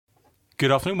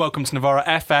Good afternoon, welcome to Novara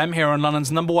FM here on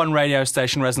London's number one radio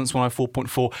station, Resonance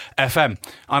 104.4 FM.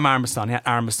 I'm Aaron Bastani, at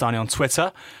Aaron Bastani on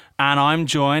Twitter, and I'm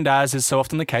joined, as is so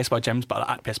often the case, by James Butler,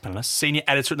 at PS Panelist, Senior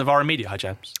Editor at Novara Media. Hi,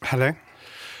 James. Hello.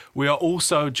 We are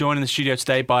also joined in the studio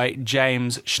today by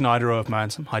James Schneider of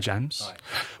Momentum. Hi, James. Hi.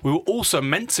 We were also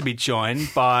meant to be joined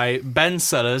by Ben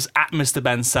Sellers, at Mr.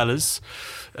 Ben Sellers,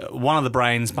 one of the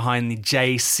brains behind the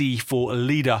JC4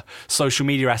 Leader social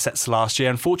media assets last year.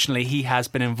 Unfortunately, he has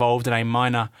been involved in a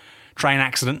minor train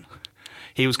accident.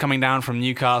 He was coming down from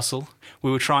Newcastle.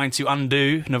 We were trying to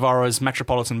undo Novara's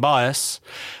metropolitan bias,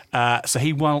 so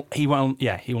he will not be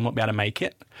able to make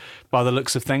it by the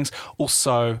looks of things.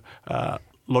 Also,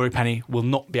 Laurie Penny will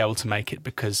not be able to make it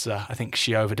because I think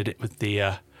she overdid it with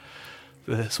the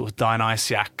sort of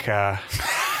Dionysiac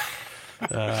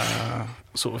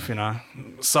sort of,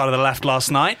 side of the left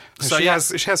last night. So she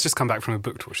has just come back from a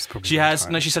book tour. She's probably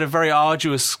she said a very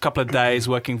arduous couple of days,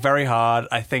 working very hard.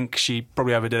 I think she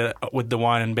probably overdid it with the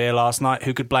wine and beer last night.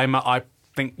 Who could blame her? I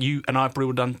think you and I probably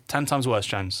would have done 10 times worse,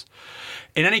 James.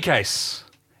 In any case,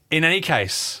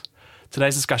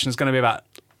 today's discussion is going to be about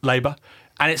Labour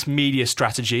and its media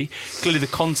strategy. Clearly the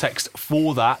context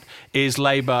for that is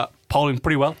Labour polling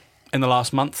pretty well in the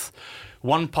last month.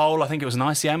 One poll, I think it was an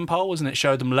ICM poll, wasn't it,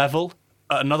 showed them level.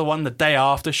 Another one the day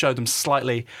after showed them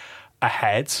slightly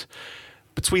ahead.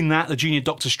 Between that, the junior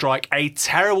doctor strike, a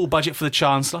terrible budget for the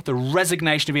Chancellor, the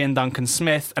resignation of Ian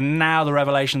Duncan-Smith, and now the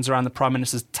revelations around the Prime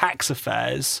Minister's tax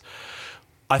affairs.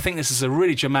 I think this is a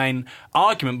really germane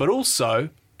argument, but also,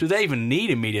 do they even need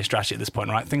a media strategy at this point,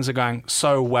 right? Things are going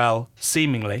so well,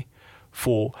 seemingly,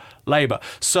 for Labour.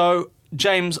 So,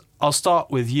 James, I'll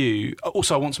start with you.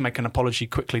 Also, I want to make an apology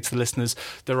quickly to the listeners.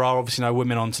 There are obviously no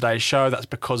women on today's show. That's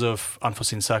because of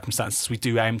unforeseen circumstances. We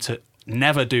do aim to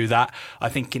never do that. I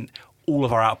think in all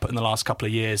of our output in the last couple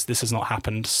of years, this has not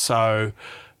happened. So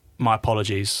my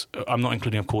apologies. I'm not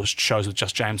including, of course, shows with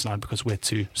just James and I because we're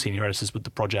two senior editors with the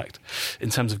project. In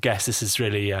terms of guests, this is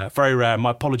really very rare.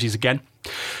 My apologies again.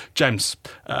 James,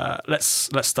 let's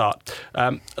start.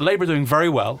 Labour are doing very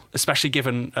well, especially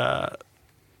given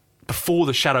before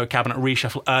the shadow cabinet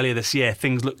reshuffle earlier this year,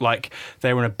 things looked like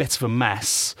they were in a bit of a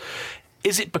mess.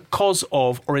 Is it because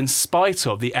of, or in spite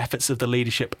of, the efforts of the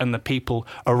leadership and the people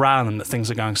around them that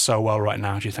things are going so well right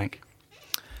now, do you think?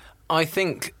 I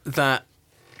think that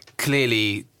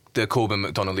clearly the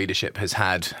Corbyn-McDonnell leadership has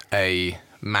had a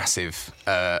massive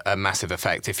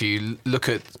effect. If you look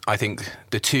at, I think,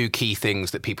 the two key things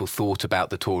that people thought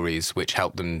about the Tories which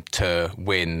helped them to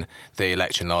win the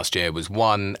election last year was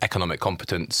one, economic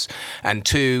competence, and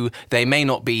two, they may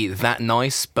not be that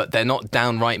nice, but they're not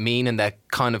downright mean, and they're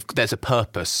there's a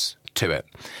purpose to it.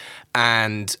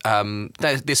 And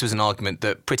this was an argument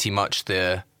that pretty much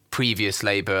the previous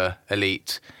Labour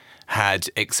elite had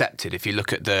accepted. If you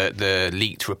look at the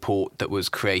leaked report that was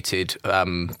created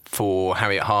for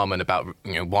Harriet Harman about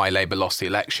why Labour lost the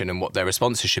election and what their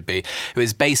responses should be, it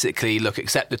was basically, look,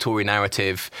 accept the Tory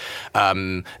narrative.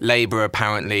 Labour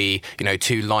apparently,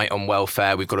 too light on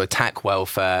welfare. We've got to attack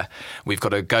welfare. We've got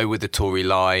to go with the Tory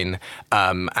line,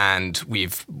 and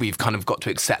we've kind of got to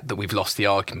accept that we've lost the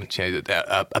argument.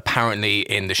 Apparently,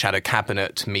 in the shadow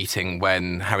cabinet meeting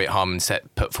when Harriet Harman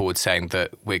put forward saying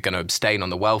that we're going to abstain on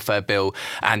the welfare bill,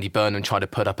 Andy Burnham tried to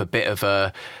put up a bit of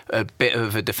a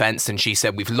defence, and she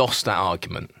said we've lost that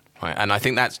argument, right? And I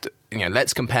think that's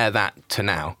let's compare that to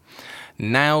now.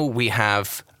 Now we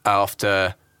have,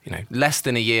 after less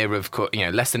than a year of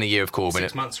Corbyn,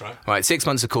 6 months, right? Right, 6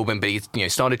 months of Corbyn, but he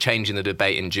started changing the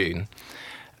debate in June.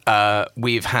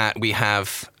 We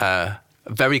have a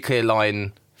very clear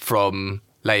line from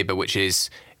Labour, which is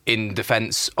in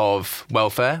defence of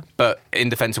welfare, but in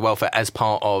defence of welfare as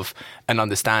part of an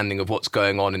understanding of what's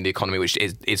going on in the economy, which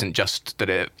isn't just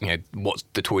that what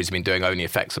the Tories have been doing only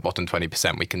affects the bottom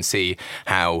 20%. We can see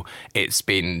how it's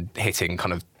been hitting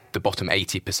kind of the bottom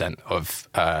 80% of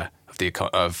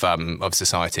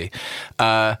society.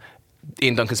 Ian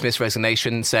Duncan-Smith's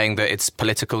resignation, saying that it's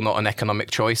political, not an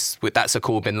economic choice. That's a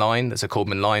Corbyn line. That's a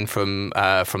Corbyn line from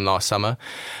last summer.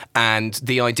 And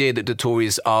the idea that the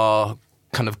Tories are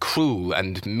kind of cruel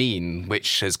and mean,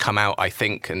 which has come out, I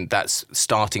think, and that's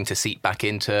starting to seep back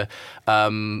into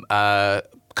kind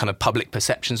of public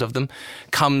perceptions of them,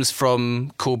 comes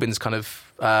from Corbyn's kind of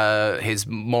his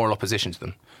moral opposition to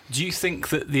them. Do you think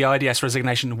that the IDS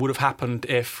resignation would have happened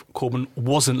if Corbyn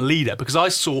wasn't leader? Because I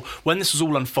saw, when this was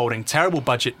all unfolding, terrible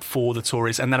budget for the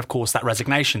Tories, and then, of course, that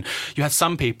resignation. You had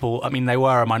some people, I mean, they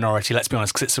were a minority, let's be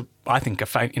honest, because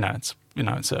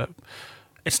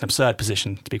it's an absurd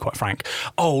position, to be quite frank.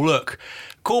 Oh, look,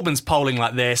 Corbyn's polling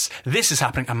like this is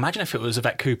happening. Imagine if it was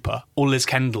Yvette Cooper or Liz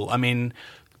Kendall. I mean,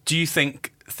 do you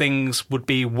think things would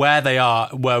be where they are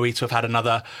were we to have had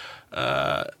another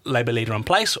Labour leader in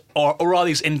place, or are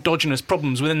these endogenous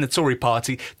problems within the Tory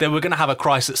party that we're going to have a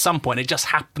crisis at some point? It just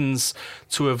happens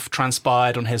to have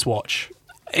transpired on his watch.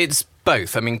 It's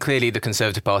both. I mean, clearly the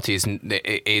Conservative Party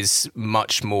is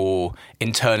much more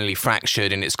internally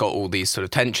fractured, and it's got all these sort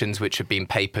of tensions which have been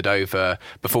papered over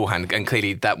beforehand, and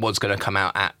clearly that was going to come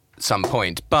out at some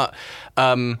point. But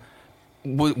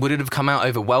would it have come out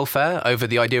over welfare, over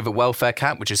the idea of a welfare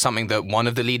cap, which is something that one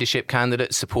of the leadership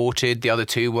candidates supported, the other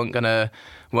two weren't going to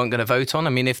vote on? I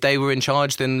mean, if they were in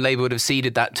charge, then Labour would have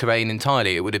ceded that terrain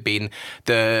entirely. It would have been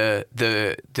the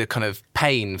kind of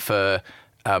pain for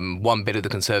one bit of the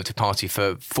Conservative Party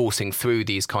for forcing through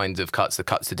these kinds of cuts, the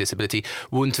cuts to disability,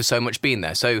 wouldn't have so much been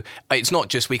there. So it's not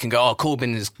just we can go,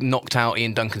 Corbyn has knocked out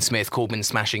Ian Duncan-Smith, Corbyn's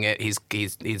smashing it, he's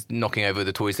knocking over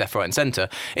the Tories left, right and centre.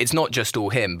 It's not just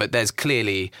all him, but there's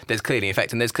clearly an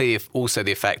effect, and there's clearly also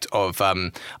the effect of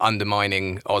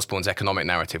undermining Osborne's economic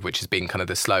narrative, which has been kind of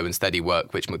the slow and steady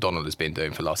work which McDonnell has been doing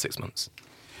for the last 6 months.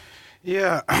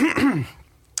 Yeah.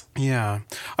 Yeah,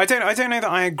 I don't know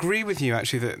that I agree with you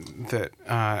actually that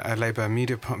a Labour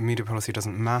media policy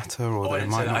doesn't matter, or that it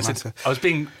might not matter. I was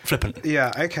being flippant.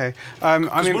 Yeah, okay. I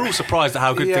mean, we're all surprised at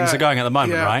how good things are going at the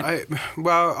moment, right?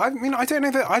 I don't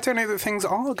know that things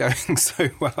are going so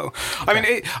well. Okay. I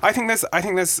mean, I think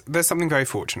there's something very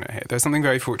fortunate here. There's something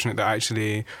very fortunate that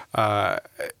actually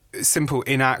simple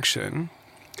inaction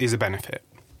is a benefit.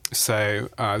 So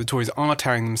the Tories are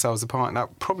tearing themselves apart, and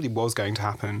that probably was going to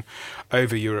happen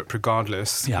over Europe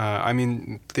regardless. Yeah. I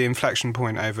mean, the inflection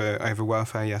point over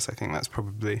welfare, yes, I think that's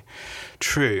probably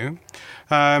true.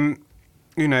 And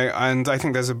I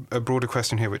think there's a broader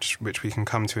question here which we can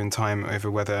come to in time over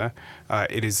whether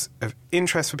it is of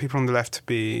interest for people on the left to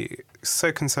be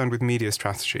so concerned with media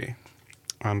strategy.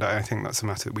 And I think that's a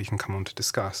matter that we can come on to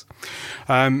discuss.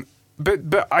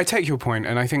 But I take your point,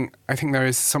 and I think there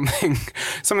is something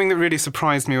that really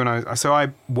surprised me when I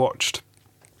watched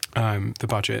the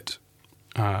budget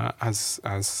as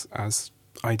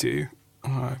I do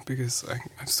because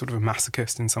I'm sort of a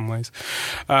masochist in some ways.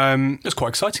 It was quite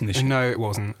exciting this year. No, it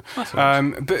wasn't. But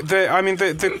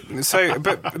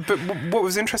what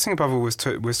was interesting above all was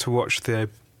to watch the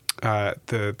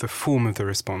form of the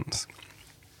response,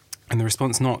 and the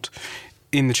response not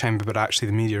in the chamber, but actually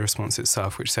the media response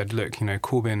itself, which said, "Look,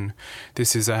 Corbyn,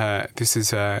 this is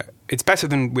it's better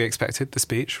than we expected." The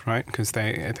speech, right? Because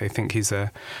they think he's a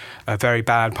very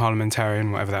bad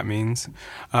parliamentarian, whatever that means.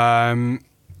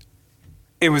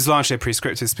 It was largely a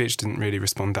pre-scripted speech. Didn't really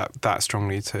respond that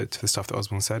strongly to the stuff that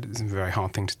Osborne said. It's a very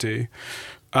hard thing to do.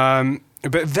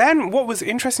 But then, what was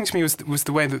interesting to me was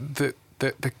the way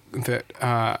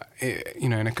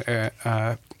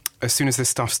as soon as this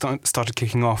stuff started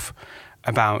kicking off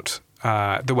about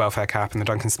the welfare cap and the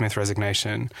Duncan-Smith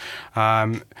resignation,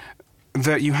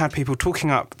 that you had people talking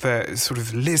up the sort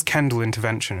of Liz Kendall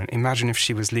intervention, and imagine if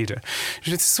she was leader.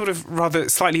 It's sort of rather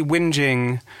slightly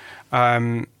whinging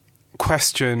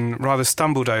question, rather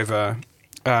stumbled over,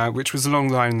 which was along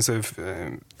the lines of,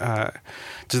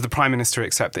 does the Prime Minister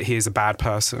accept that he is a bad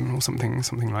person, or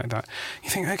something like that.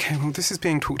 You think, okay, well, this is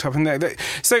being talked up.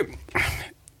 So,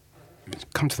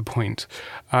 come to the point.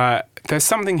 There's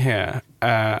something here,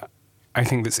 I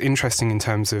think, that's interesting in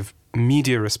terms of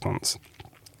media response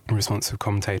of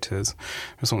commentators,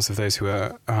 response of those who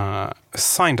are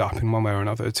signed up in one way or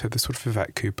another to the sort of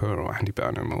Vivek Cooper or Andy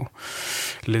Burnham or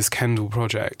Liz Kendall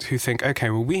project, who think, okay,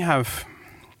 well, we have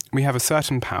a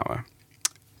certain power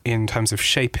in terms of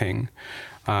shaping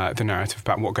the narrative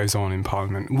about what goes on in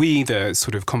Parliament. We, the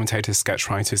sort of commentators, sketch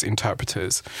writers,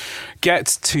 interpreters, get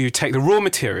to take the raw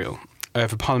material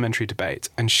of a parliamentary debate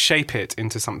and shape it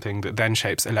into something that then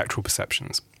shapes electoral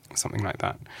perceptions, something like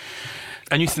that.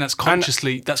 And you think that's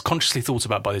consciously thought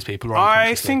about by these people? Or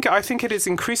I think it is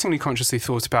increasingly consciously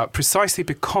thought about, precisely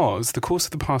because the course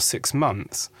of the past 6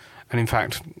 months, and in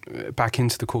fact back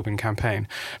into the Corbyn campaign,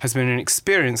 has been an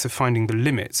experience of finding the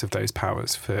limits of those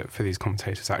powers for these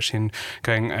commentators, actually, and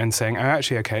going and saying, oh,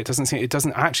 actually, okay, it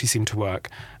doesn't actually seem to work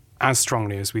as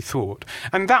strongly as we thought.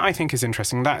 And that, I think, is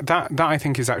interesting. That I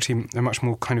think is actually a much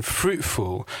more kind of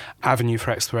fruitful avenue for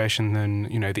exploration than,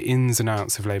 the ins and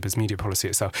outs of Labour's media policy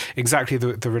itself. Exactly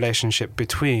the relationship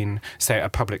between, say, a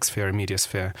public sphere, a media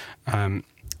sphere, and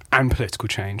political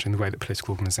change and the way that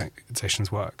political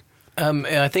organisations work.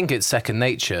 I think it's second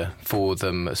nature for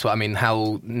them as well. I mean,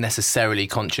 how necessarily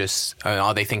conscious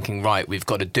are they thinking, right, we've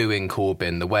got to do in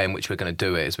Corbyn, the way in which we're going to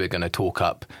do it is we're going to talk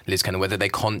up Liz Kendall, whether they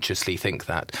consciously think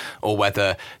that or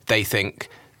whether they think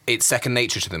it's second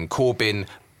nature to them. Corbyn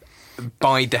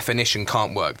by definition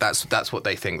can't work. That's what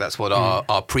they think. That's what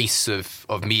our priests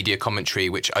of media commentary,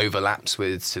 which overlaps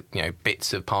with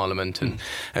bits of Parliament and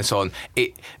so on.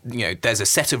 There's a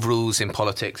set of rules in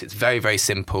politics. It's very, very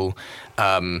simple.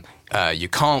 You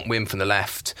can't win from the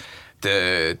left.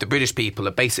 The British people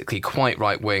are basically quite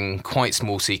right-wing, quite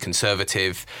small-c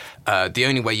conservative. The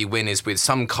only way you win is with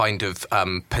some kind of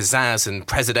pizzazz and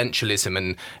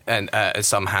presidentialism and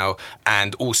somehow.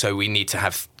 And also we need to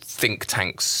have think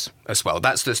tanks as well.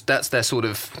 That's their sort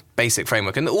of basic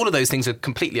framework. And all of those things are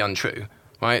completely untrue,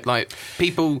 right? Like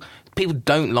people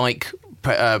don't like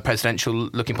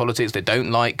presidential-looking politics. They don't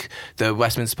like the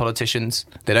Westminster politicians.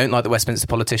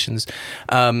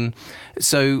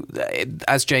 So,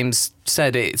 as James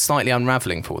said, it's slightly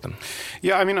unravelling for them.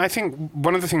 Yeah, I mean, I think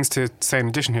one of the things to say in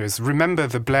addition here is remember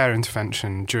the Blair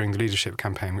intervention during the leadership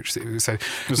campaign, which there was a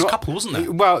couple, wasn't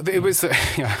there? Well, it was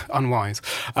unwise.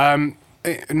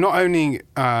 Not only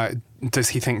does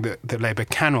he think that Labour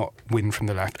cannot win from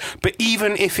the left, but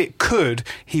even if it could,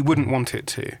 he wouldn't want it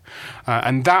to,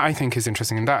 and that I think is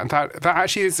interesting, and that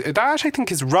actually I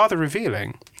think is rather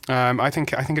revealing. I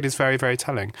think it is very, very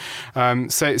telling.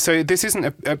 So this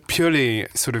isn't a purely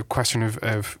sort of question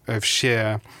of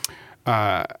sheer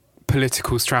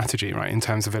political strategy, right? In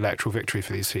terms of electoral victory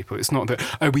for these people, it's not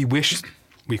that we wish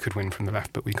we could win from the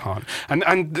left, but we can't,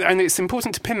 and it's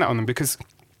important to pin that on them because.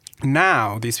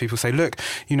 Now these people say, look,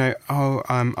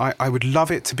 I would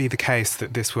love it to be the case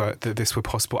that this were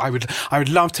possible. I would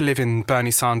love to live in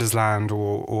Bernie Sanders land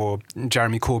or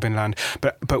Jeremy Corbyn land,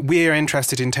 but we're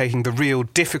interested in taking the real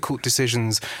difficult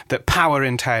decisions that power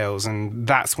entails, and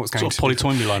that's what's going to Polly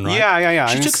Toynbee line, right? Yeah.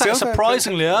 She took that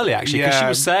surprisingly early, actually, because she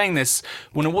was saying this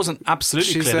when it wasn't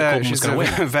absolutely clear that Corbyn was going to win.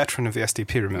 She's a veteran of the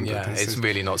SDP, remember? Yeah, it's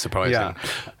really not surprising. Yeah.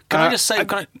 Can I just say...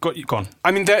 Go on.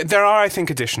 I mean, there are, I think,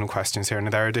 additional questions here, and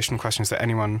there are additional questions that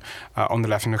anyone on the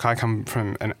left... And look, I come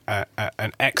from an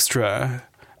extra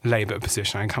Labour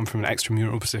position. I come from an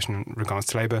extramural position in regards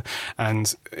to Labour,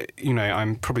 and,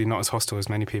 I'm probably not as hostile as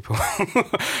many people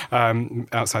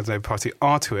outside the Labour Party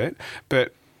are to it,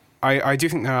 but... I do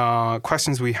think there are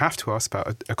questions we have to ask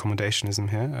about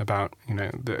accommodationism here, about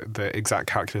the exact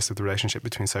calculus of the relationship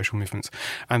between social movements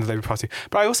and the Labour Party.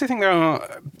 But I also think there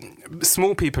are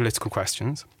small p political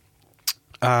questions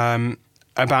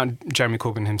about Jeremy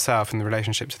Corbyn himself and the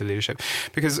relationship to the leadership.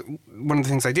 Because one of the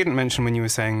things I didn't mention when you were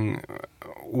saying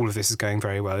all of this is going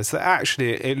very well is that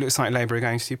actually it looks like Labour are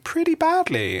going to do pretty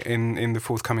badly in the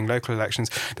forthcoming local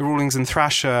elections. The Rawlings and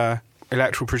Thrasher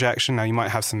electoral projection. Now, you might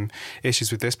have some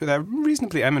issues with this, but they're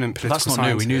reasonly eminent political scientists. That's not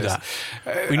new. We knew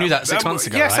that. We knew that 6 months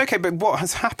ago. Yes, right? okay, but what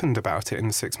has happened about it in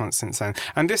the 6 months since then?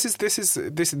 And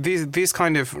these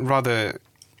kind of rather,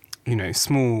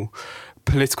 small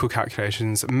political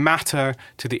calculations matter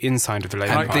to the inside of the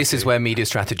Labour Party. This is where media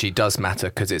strategy does matter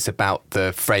because it's about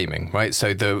the framing, right?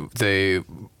 So the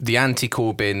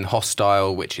anti-Corbyn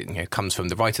hostile, which comes from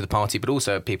the right of the party, but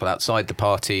also people outside the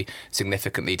party,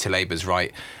 significantly to Labour's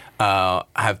right,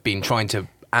 have been trying to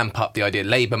amp up the idea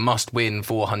Labour must win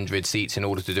 400 seats in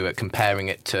order to do it, comparing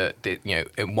it to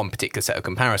in one particular set of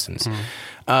comparisons.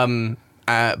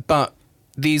 But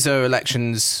these are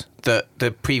elections that the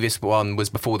previous one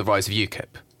was before the rise of UKIP.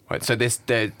 Right, so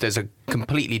there's a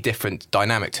completely different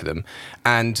dynamic to them.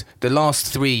 And the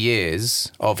last 3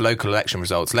 years of local election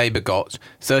results, Labour got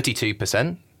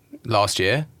 32% last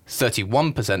year,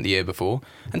 31% the year before,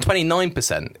 and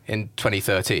 29% in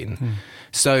 2013.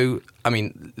 So, I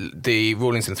mean, the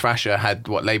Rawlings and Thrasher had,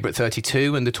 Labour at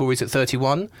 32 and the Tories at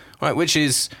 31, right, which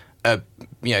is,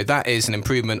 that is an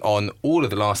improvement on all of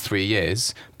the last 3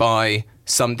 years by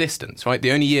some distance, right?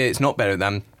 The only year it's not better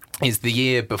than is the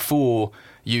year before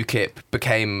UKIP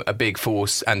became a big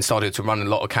force and started to run a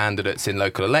lot of candidates in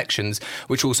local elections,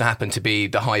 which also happened to be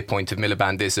the high point of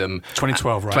Milibandism.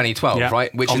 2012, right? 2012, yeah.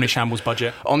 right? Which Omni-shambles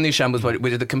budget. Omni-shambles budget,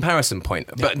 which is the comparison point.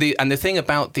 Yeah. But the thing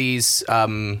about these,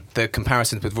 the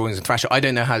comparisons with Rawlings and Thrasher, I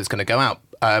don't know how it's going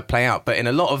to play out, but in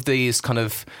a lot of these kind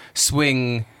of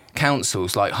swing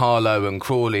councils like Harlow and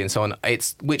Crawley and so on,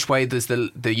 it's which way does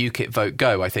the UKIP vote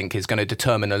go, I think, is going to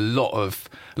determine a lot of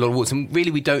wards. And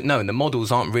really we don't know, and the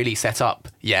models aren't really set up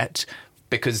yet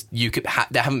because UKIP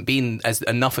there haven't been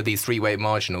enough of these three-way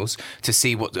marginals to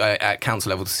see what at council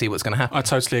level to see what's going to happen. I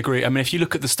totally agree. I mean, if you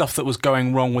look at the stuff that was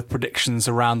going wrong with predictions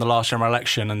around the last general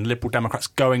election and Liberal Democrats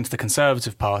going to the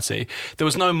Conservative Party, there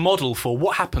was no model for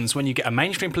what happens when you get a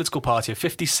mainstream political party of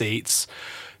 50 seats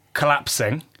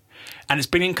collapsing. And it's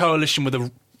been in coalition with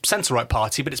a centre-right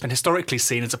party, but it's been historically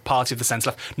seen as a party of the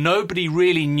centre-left. Nobody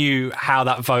really knew how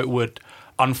that vote would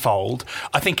unfold.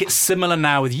 I think it's similar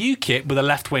now with UKIP, with a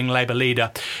left-wing Labour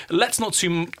leader. Let's not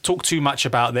talk too much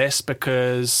about this,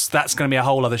 because that's going to be a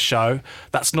whole other show.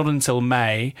 That's not until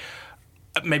May.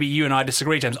 Maybe you and I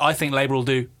disagree, James. I think Labour will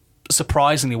do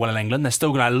surprisingly well in England. They're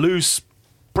still going to lose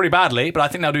pretty badly, but I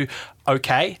think they'll do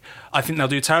okay. I think they'll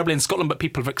do terribly in Scotland, but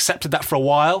people have accepted that for a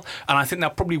while, and I think they'll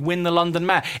probably win the London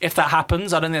Mayor. If that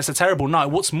happens, I don't think it's a terrible night.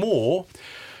 What's more,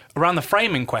 around the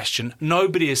framing question,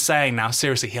 nobody is saying now,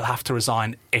 seriously, he'll have to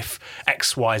resign if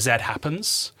X, Y, Z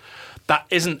happens. That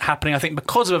isn't happening, I think,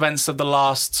 because of events of the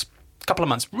last couple of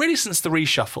months, really since the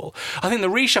reshuffle. I think the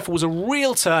reshuffle was a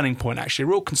real turning point, actually, a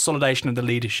real consolidation of the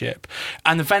leadership.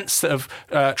 And the events that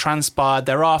have transpired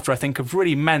thereafter, I think, have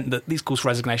really meant that these calls for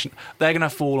resignation, they're going to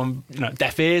fall on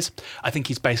deaf ears. I think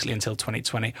he's basically until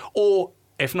 2020, or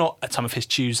if not, at time of his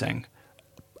choosing.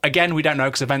 Again, we don't know,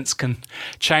 because events can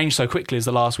change so quickly, as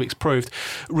the last week's proved.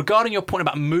 Regarding your point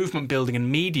about movement building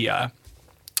and media,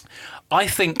 I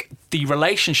think the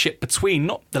relationship between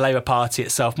not the Labour Party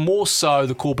itself, more so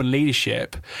the Corbyn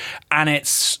leadership, and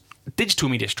its digital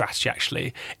media strategy,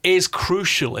 actually, is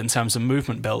crucial in terms of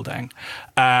movement building.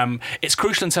 It's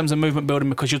crucial in terms of movement building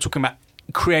because you're talking about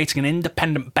creating an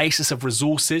independent basis of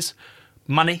resources,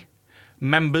 money,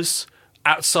 members,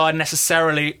 outside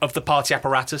necessarily of the party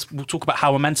apparatus. We'll talk about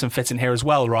how momentum fits in here as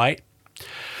well, right?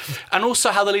 And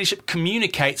also how the leadership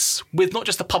communicates with not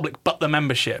just the public but the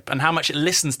membership, and how much it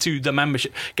listens to the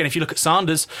membership. Again, if you look at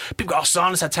Sanders, people go,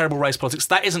 Sanders had terrible race politics.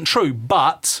 That isn't true,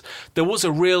 but there was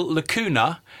a real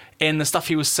lacuna in the stuff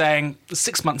he was saying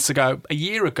 6 months ago, a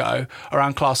year ago,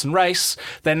 around class and race.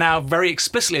 They're now very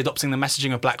explicitly adopting the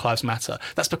messaging of Black Lives Matter.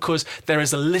 That's because there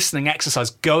is a listening exercise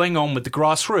going on with the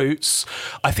grassroots.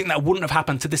 I think that wouldn't have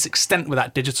happened to this extent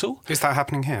without digital. Is that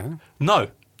happening here? No.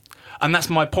 And that's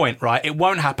my point, right? It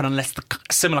won't happen unless the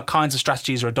similar kinds of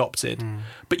strategies are adopted.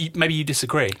 But maybe you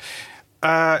disagree.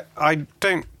 I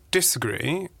don't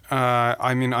disagree.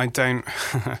 I don't.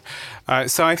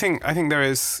 So I think there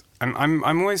is, and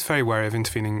I'm always very wary of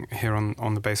intervening here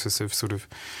on the basis of sort of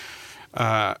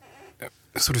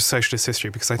socialist history,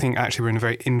 because I think actually we're in a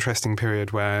very interesting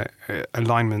period where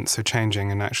alignments are changing,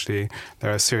 and actually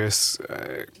there are serious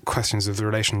questions of the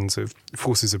relations of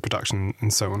forces of production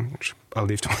and so on, which I'll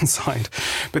leave to one side.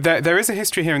 But there is a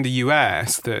history here in the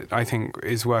US that I think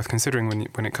is worth considering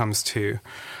when it comes to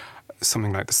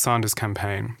something like the Sanders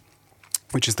campaign,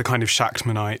 which is the kind of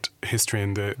Shachtmanite history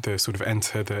and the sort of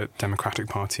enter the Democratic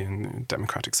Party and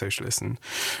Democratic Socialists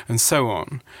and so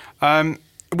on,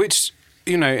 which,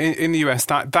 in the US,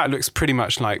 that looks pretty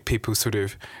much like people sort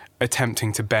of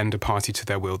attempting to bend a party to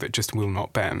their will that just will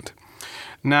not bend.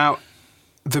 Now,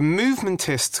 the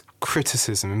movementist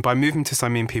criticism, and by movementist I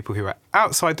mean people who are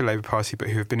outside the Labour Party but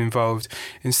who have been involved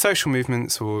in social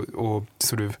movements or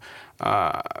sort of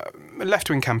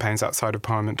left-wing campaigns outside of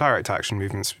Parliament, direct action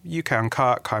movements, UK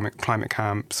Uncut, Climate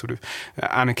Camp, sort of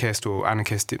anarchist or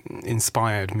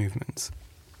anarchist-inspired movements,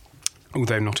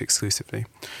 although not exclusively.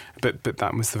 But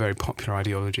that was the very popular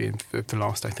ideology of the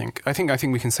last, I think. I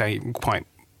think we can say quite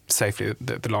safely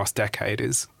that the last decade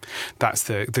that's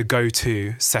the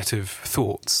go-to set of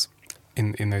thoughts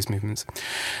in those movements.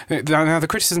 Now the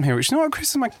criticism here, which is not a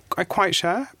criticism I quite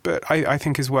share, but I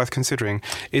think is worth considering,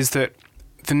 is that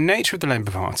the nature of the Labour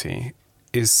Party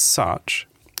is such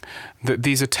that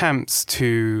these attempts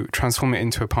to transform it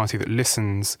into a party that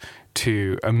listens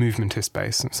to a movementist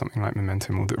base, something like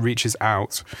Momentum, or that reaches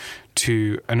out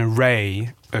to an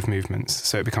array of movements,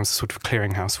 so it becomes a sort of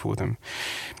clearinghouse for them,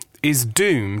 is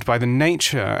doomed by the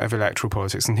nature of electoral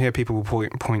politics, and here people will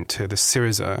point to the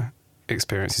Syriza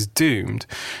experience, is doomed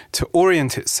to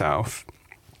orient itself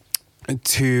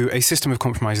to a system of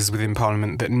compromises within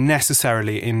Parliament that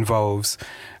necessarily involves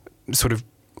sort of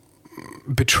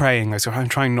betraying. So I'm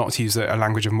trying not to use a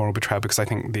language of moral betrayal, because I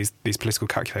think these political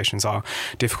calculations are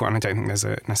difficult, and I don't think there's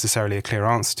necessarily a clear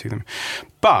answer to them.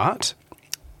 But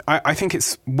I think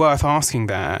it's worth asking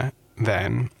there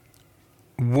then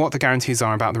what the guarantees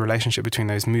are about the relationship between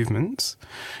those movements,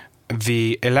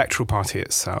 the electoral party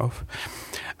itself,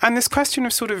 and this question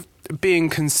of sort of being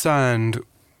concerned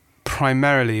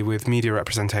primarily with media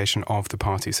representation of the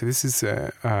party. So this is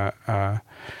a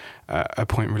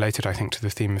point related, I think, to the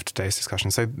theme of today's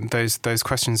discussion. So those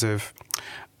questions of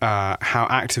how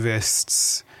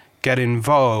activists get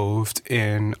involved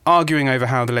in arguing over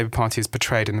how the Labour Party is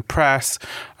portrayed in the press,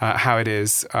 how it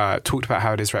is talked about,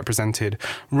 how it is represented,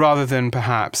 rather than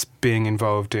perhaps being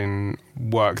involved in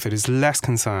work that is less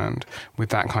concerned with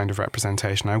that kind of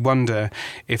representation. I wonder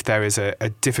if there is a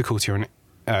difficulty or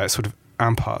an sort of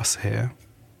impasse here.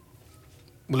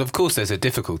 Well, of course, there's a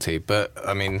difficulty, but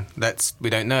I mean, we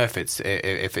don't know if it's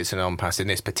an impasse in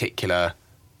this particular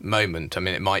moment. I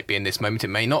mean, it might be in this moment, it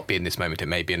may not be in this moment, it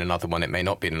may be in another one, it may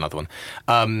not be in another one.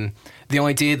 The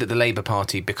idea that the Labour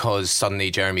Party, because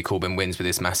suddenly Jeremy Corbyn wins with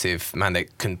this massive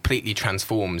mandate, completely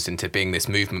transforms into being this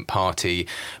movement party,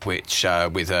 which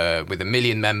with a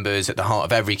million members at the heart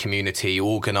of every community,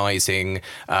 organising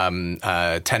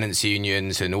tenants'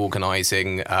 unions and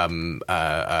organising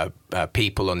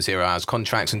people on 0 hours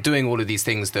contracts and doing all of these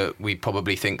things that we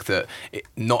probably think that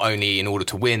not only in order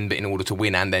to win, but in order to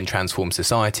win and then transform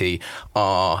society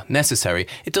are necessary.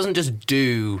 It doesn't just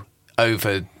do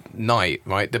overnight,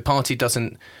 right? The party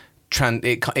doesn't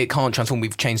it can't transform.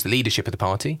 We've changed the leadership of the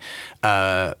party.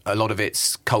 A lot of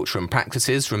its culture and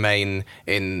practices remain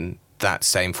in that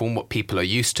same form, what people are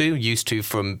used to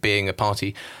from being a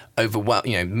party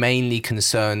mainly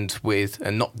concerned with,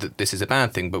 and not that this is a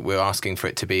bad thing, but we're asking for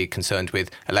it to be concerned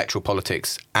with electoral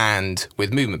politics and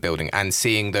with movement building and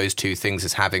seeing those two things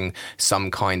as having some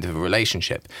kind of a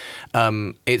relationship.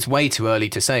 It's way too early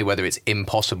to say whether it's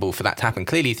impossible for that to happen.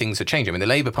 Clearly things are changing. I mean, the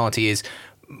Labour Party is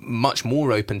much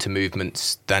more open to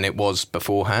movements than it was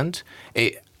beforehand.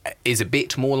 It is a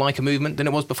bit more like a movement than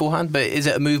it was beforehand, but is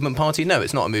it a movement party? No,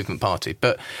 it's not a movement party.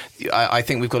 But I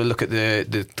think we've got to look at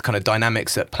the kind of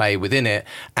dynamics that play within it,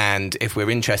 and if we're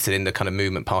interested in the kind of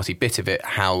movement party bit of it,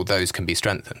 how those can be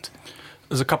strengthened.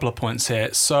 There's a couple of points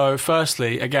here. So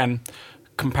firstly, again,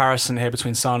 comparison here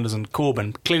between Sanders and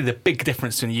Corbyn. Clearly the big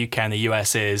difference between the UK and the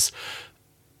US is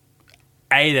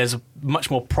there's a much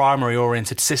more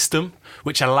primary-oriented system,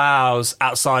 which allows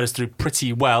outsiders to do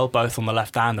pretty well, both on the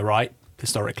left and the right,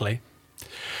 historically.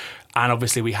 And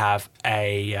obviously we have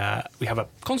a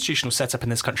constitutional setup in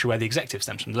this country where the executive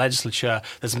stems from the legislature.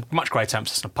 There's a much greater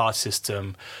emphasis on a party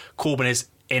system. Corbyn is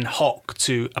in hoc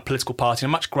to a political party in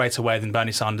a much greater way than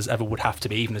Bernie Sanders ever would have to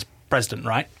be, even as president,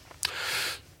 right?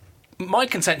 My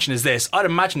contention is this. I'd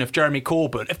imagine if Jeremy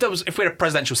Corbyn, if we had a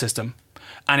presidential system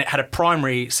and it had a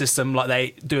primary system like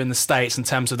they do in the States in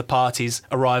terms of the parties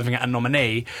arriving at a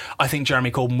nominee, I think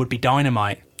Jeremy Corbyn would be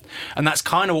dynamite. And that's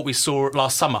kind of what we saw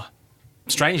last summer.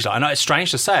 Strangely, I know it's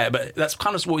strange to say it, but that's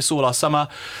kind of what we saw last summer.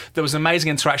 There was amazing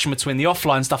interaction between the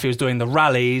offline stuff he was doing, the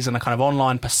rallies, and a kind of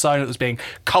online persona that was being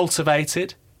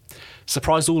cultivated.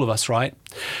 Surprised all of us, right?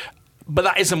 But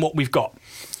that isn't what we've got.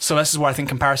 So this is where I think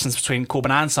comparisons between Corbyn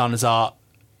and Sanders are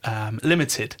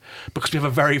limited, because we have a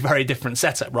very, very different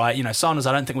setup, right? You know, Sanders,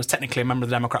 I don't think was technically a member of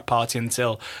the Democrat Party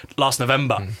until last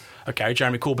November. Okay,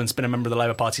 Jeremy Corbyn's been a member of the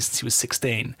Labour Party since he was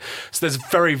 16. So there's a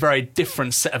very, very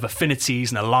different set of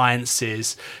affinities and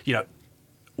alliances. You know,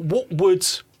 what would...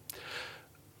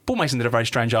 Paul Mason did a very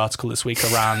strange article this week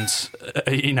around,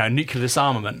 nuclear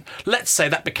disarmament. Let's say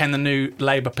that became the new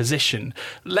Labour position.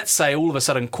 Let's say all of a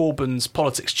sudden Corbyn's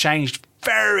politics changed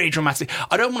very dramatically.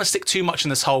 I don't want to stick too much in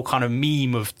this whole kind of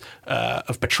meme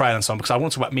of betrayal and so on, because I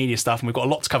want to talk about media stuff and we've got a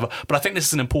lot to cover. But I think this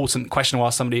is an important question to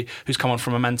ask somebody who's come on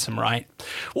from Momentum, right?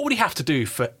 What would he have to do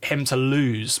for him to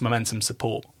lose Momentum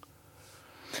support?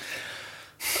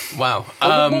 Wow.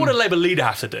 What would a Labour leader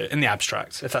have to do in the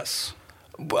abstract, if that's...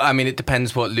 I mean, it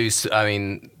depends what loose...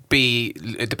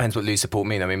 it depends what loose support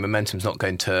mean. I mean, Momentum's not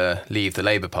going to leave the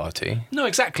Labour Party. No,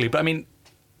 exactly. But I mean...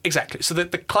 Exactly. So the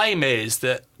claim is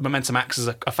that Momentum acts as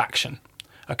a faction.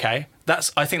 Okay,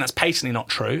 I think that's patently not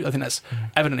true. I think that's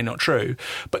evidently not true.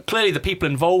 But clearly, the people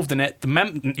involved in it,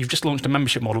 you've just launched a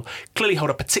membership model, clearly hold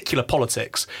a particular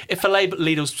politics. If a Labour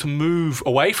leader was to move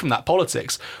away from that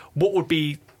politics, what would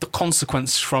be the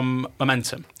consequence from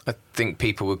Momentum? I think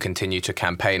people will continue to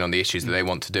campaign on the issues that they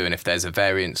want to do, and if there's a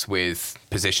variance with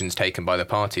positions taken by the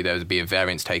party, there would be a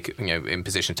variance taken, in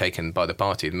positions taken by the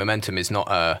party. Momentum is not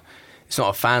a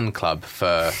fan club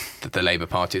for the Labour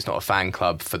Party. It's not a fan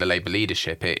club for the Labour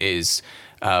leadership. It is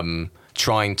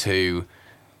trying to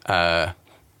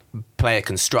play a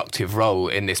constructive role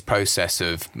in this process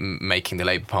of making the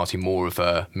Labour Party more of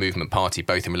a movement party,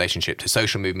 both in relationship to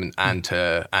social movement and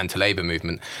to Labour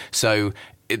movement. So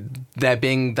there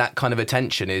being that kind of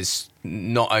attention is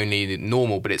not only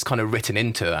normal, but it's kind of written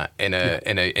into that in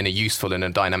a useful and a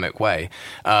dynamic way.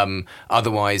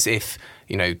 Otherwise, if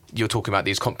you're talking about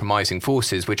these compromising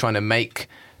forces, we're trying to make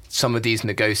some of these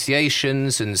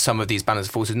negotiations and some of these balance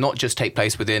of forces not just take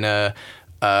place within a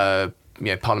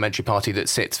parliamentary party that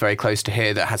sits very close to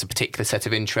here, that has a particular set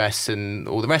of interests and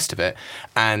all the rest of it,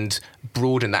 and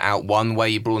broaden that out. One way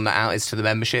you broaden that out is to the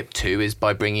membership. 2 is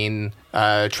by bringing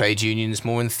trade unions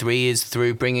more, and 3 is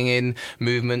through bringing in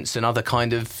movements and other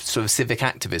kind of sort of civic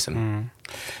activism.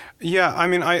 Yeah, I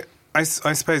mean, I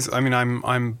suppose, I mean,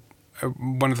 I'm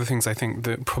one of the things I think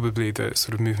that probably the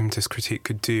sort of movementist critique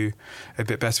could do a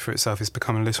bit better for itself is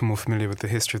become a little more familiar with the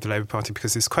history of the Labour Party,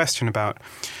 because this question about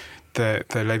the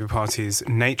Labour Party's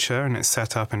nature and its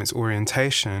setup and its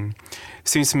orientation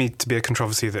seems to me to be a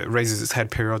controversy that raises its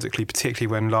head periodically,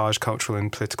 particularly when large cultural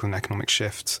and political and economic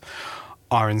shifts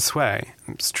are in sway.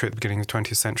 It's true at the beginning of the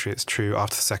 20th century, it's true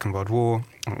after the Second World War,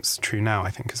 and it's true now, I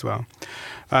think, as well.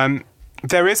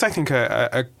 There is, I think,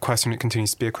 a question, it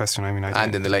continues to be a question,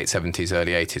 and in the late 70s,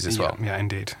 early 80s as well. Yeah,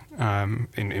 indeed.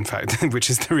 In fact, which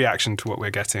is the reaction to what we're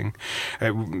getting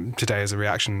today as a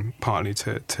reaction partly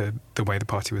to the way the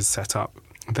party was set up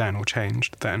then or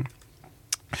changed then.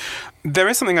 There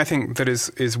is something I think that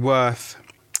is worth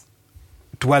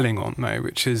dwelling on, though,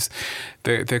 which is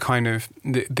the kind of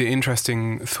the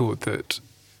interesting thought that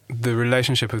the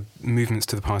relationship of movements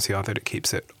to the party are that it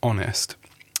keeps it honest,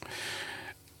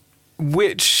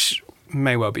 which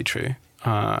may well be true.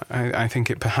 I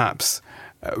think it perhaps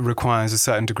requires a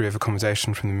certain degree of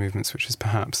accommodation from the movements, which is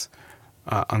perhaps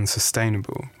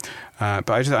unsustainable. But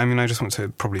I just want to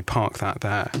probably park that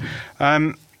there.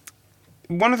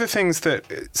 One of the things that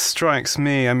strikes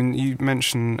me, you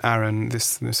mentioned, Aaron,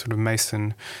 this sort of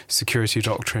Mason security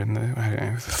doctrine,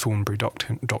 the Thornbury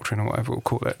doctrine or whatever we'll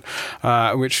call it,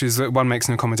 which is that one makes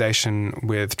an accommodation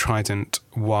with Trident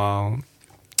while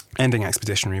ending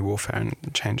expeditionary warfare and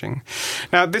changing.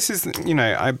 Now, this is,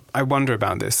 I wonder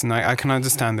about this, and I can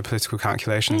understand the political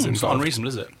calculations involved. It's not unreasonable,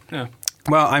 is it? Yeah.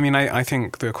 Well, I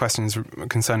think the questions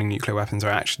concerning nuclear weapons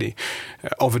are actually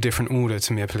of a different order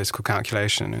to mere political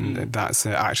calculation, and that's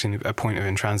actually a point of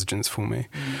intransigence for me.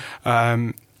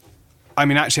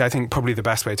 Actually, I think probably the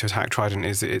best way to attack Trident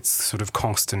is its sort of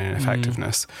cost and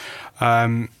ineffectiveness.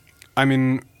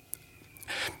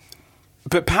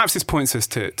 But perhaps this points us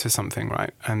to something,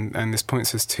 right? And this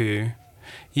points us to,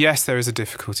 yes, there is a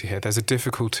difficulty here. There's a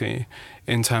difficulty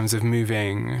in terms of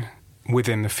moving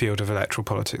within the field of electoral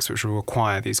politics, which will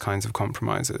require these kinds of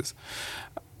compromises.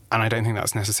 And I don't think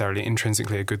that's necessarily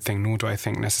intrinsically a good thing, nor do I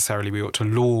think necessarily we ought to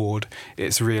laud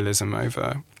its realism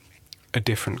over a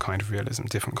different kind of realism,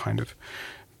 different kind of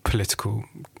political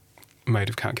mode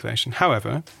of calculation.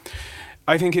 However,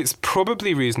 I think it's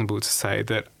probably reasonable to say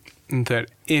that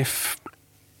if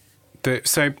the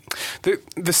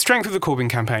strength of the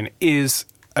Corbyn campaign is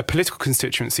a political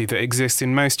constituency that exists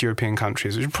in most European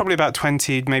countries, which is probably about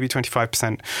 20, maybe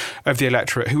 25% of the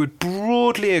electorate, who would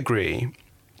broadly agree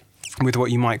with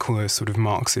what you might call a sort of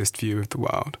Marxist view of the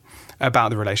world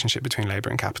about the relationship between labour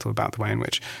and capital, about the way in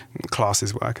which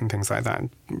classes work and things like that.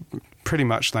 Pretty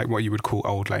much like what you would call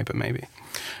old Labour, maybe.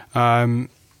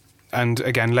 And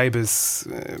again, Labour's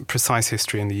precise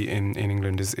history in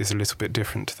England is a little bit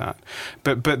different to that.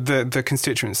 But the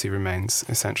constituency remains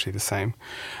essentially the same.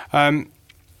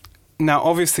 Now,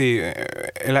 obviously,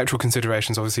 electoral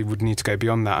considerations obviously would need to go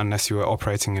beyond that unless you were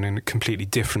operating in a completely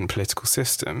different political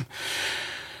system.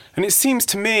 And it seems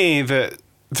to me that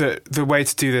the way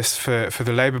to do this for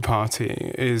the Labour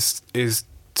Party is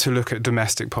to look at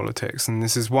domestic politics, and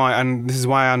this is why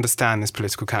I understand this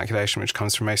political calculation which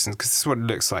comes from Masons, because this is what it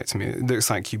looks like to me. It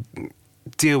looks like you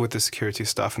deal with the security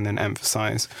stuff and then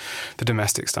emphasise the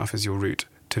domestic stuff as your route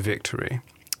to victory.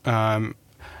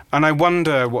 And I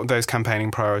wonder what those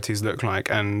campaigning priorities look like,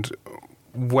 and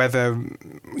whether,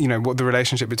 what the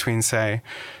relationship between, say,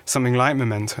 something like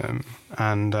Momentum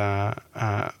and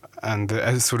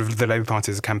as sort of the Labour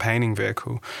Party as a campaigning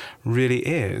vehicle really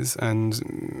is,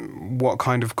 and what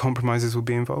kind of compromises will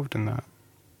be involved in that.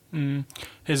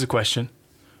 Here's a question.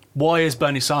 Why is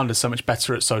Bernie Sanders so much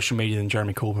better at social media than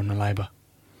Jeremy Corbyn and Labour?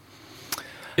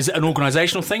 Is it an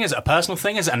organisational thing? Is it a personal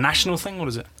thing? Is it a national thing? What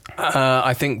is it?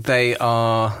 I think the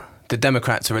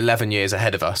Democrats are 11 years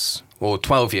ahead of us, or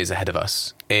 12 years ahead of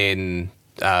us in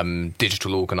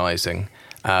digital organising.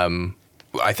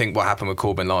 I think what happened with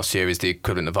Corbyn last year is the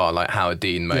equivalent of our Howard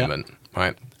Dean moment,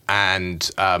 right? And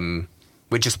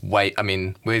we're just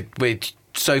we're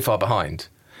so far behind.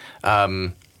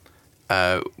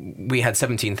 We had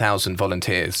 17,000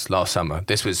 volunteers last summer.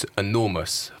 This was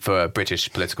enormous for a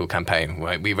British political campaign.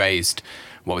 Right? We raised,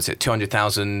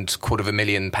 £200,000,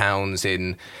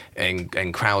 £250,000 in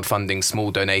crowdfunding, small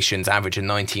donations, averaging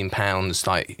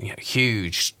 £19,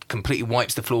 huge, completely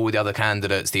wipes the floor with the other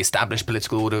candidates. The established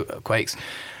political order quakes.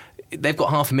 They've got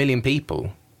 500,000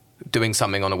 people doing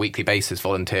something on a weekly basis,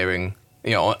 volunteering,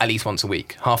 at least once a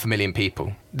week. 500,000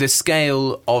 people. The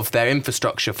scale of their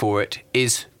infrastructure for it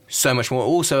is so much more.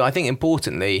 Also, I think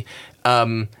importantly,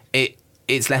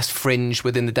 it's less fringe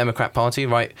within the Democrat Party,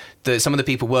 right? Some of the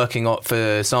people working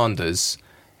for Sanders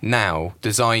now,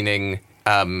 designing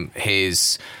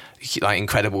his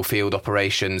incredible field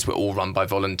operations, were all run by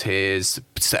volunteers.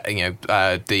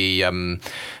 The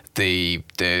the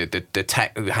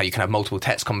tech, how you can have multiple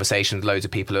text conversations with loads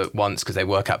of people at once because they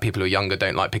work out people who are younger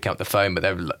don't like picking up the phone, but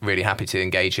they're really happy to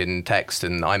engage in text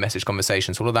and iMessage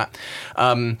conversations, all of that.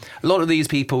 A lot of these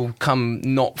people come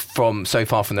not from so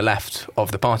far from the left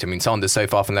of the party. I mean, Sanders so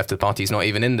far from the left of the party, he's not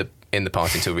even in the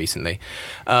party until recently.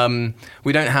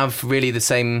 We don't have really that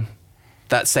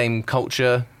same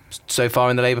culture so far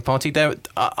in the Labour Party.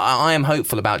 I am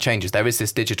hopeful about changes. There is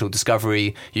this digital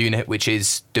discovery unit which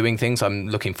is doing things. I'm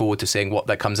looking forward to seeing what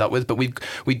that comes up with. But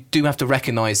we do have to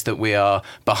recognise that we are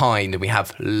behind and we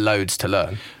have loads to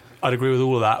learn. I'd agree with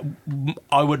all of that.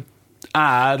 I would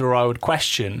add, or I would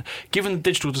question, given the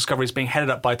digital discovery is being headed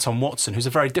up by Tom Watson, who's a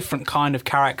very different kind of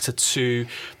character to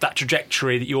that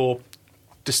trajectory that you're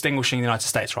distinguishing in the United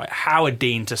States, right? Howard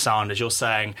Dean to Sanders, you're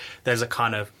saying there's a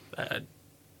kind of a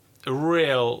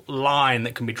real line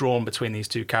that can be drawn between these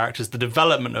two characters, the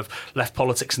development of left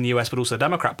politics in the US, but also the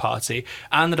Democrat Party,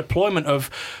 and the deployment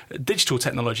of digital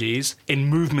technologies in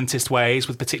movementist ways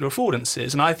with particular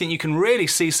affordances. And I think you can really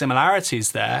see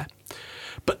similarities there.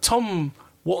 But Tom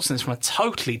Watson is from a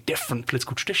totally different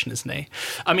political tradition, isn't he?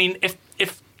 I mean,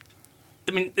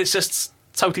 it's just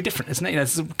totally different, isn't it? You know,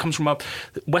 it comes from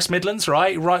West Midlands,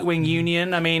 right? Right-wing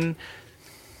union. I mean,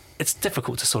 it's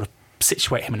difficult to sort of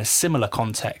situate him in a similar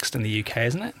context in the UK,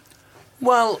 isn't it?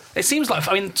 Well, it seems like,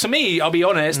 I mean, to me, I'll be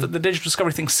honest, that the digital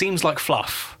discovery thing seems like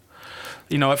fluff.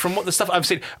 You know, from what the stuff I've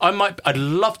seen, I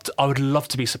would love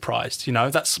to be surprised. You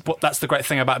know, that's the great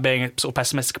thing about being sort of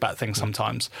pessimistic about things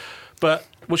sometimes. But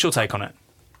what's your take on it?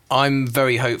 I'm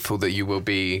very hopeful that you will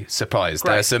be surprised.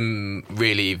 Great. There are some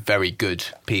really very good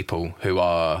people who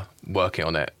are working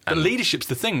on it. But leadership's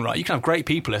the thing, right? You can have great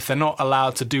people. If they're not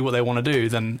allowed to do what they want to do,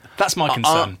 then that's my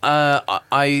concern.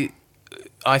 I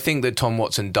think that Tom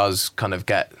Watson does kind of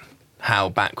get how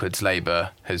backwards Labour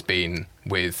has been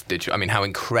with digital. I mean, how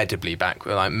incredibly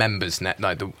backward, like members net,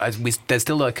 like there's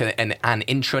still like an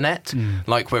intranet,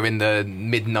 like we're in the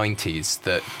mid-90s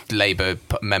that Labour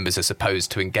members are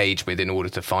supposed to engage with in order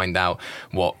to find out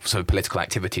what sort of political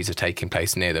activities are taking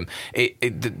place near them.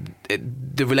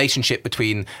 The relationship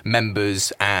between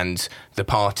members and the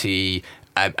party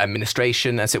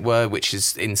administration, as it were, which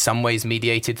is in some ways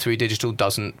mediated through digital,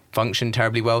 doesn't function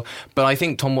terribly well. But I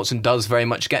think Tom Watson does very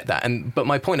much get that. But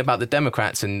my point about the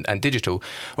Democrats and digital,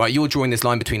 right? You're drawing this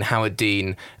line between Howard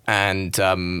Dean and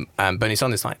Bernie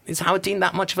Sanders. Like, is Howard Dean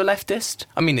that much of a leftist?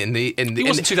 I mean, he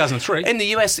was in 2003 in the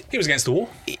US. He was against the war.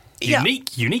 Yeah.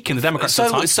 Unique in the Democrats.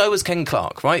 So was Ken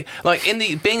Clark, right? Like in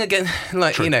the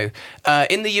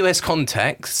US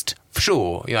context.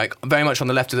 Sure, like very much on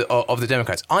the left of the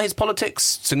Democrats. Are his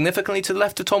politics significantly to the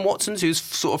left of Tom Watson's, who's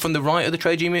sort of from the right of the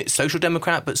trade union, social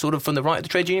democrat, but sort of from the right of the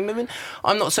trade union movement?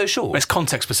 I'm not so sure. It's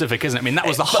context specific, isn't it? I mean, that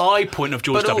was the high point of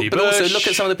George W. Bush. But also, look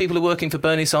at some of the people who are working for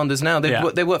Bernie Sanders now.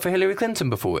 They worked for Hillary Clinton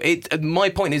before. My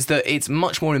point is that it's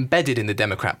much more embedded in the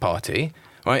Democrat Party,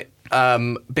 right?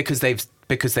 Because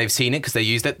they've seen it, because they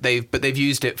used it. They've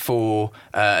used it for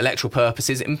electoral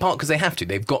purposes, in part because they have to.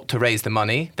 They've got to raise the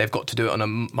money. They've got to do it on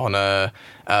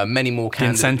a many more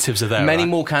candidates. The incentives are there. Many right?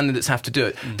 more candidates have to do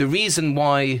it. The reason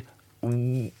why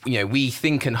we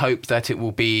think and hope that it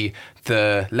will be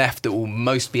the left that will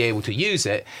most be able to use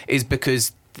it is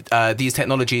because these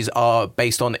technologies are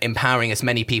based on empowering as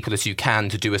many people as you can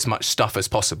to do as much stuff as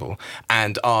possible.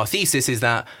 And our thesis is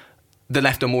that the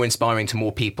left are more inspiring to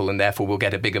more people, and therefore we'll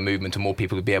get a bigger movement and more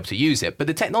people will be able to use it. But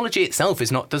the technology itself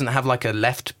doesn't have like a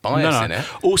left bias in it.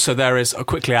 Also, I'll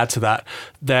quickly add to that,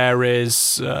 there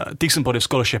is a decent body of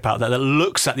scholarship out there that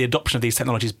looks at the adoption of these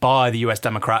technologies by the US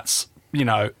Democrats, you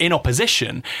know, in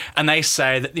opposition, and they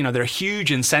say that, you know, there are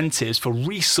huge incentives for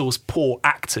resource-poor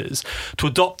actors to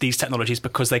adopt these technologies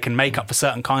because they can make up for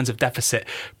certain kinds of deficit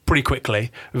pretty quickly,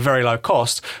 very low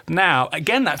cost. Now,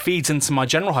 again, that feeds into my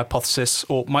general hypothesis,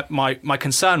 or my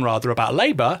concern rather, about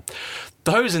Labour.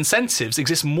 Those incentives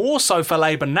exist more so for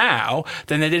Labour now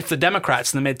than they did for the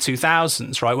Democrats in the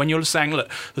mid-2000s, right? When you're saying, look,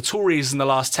 the Tories in the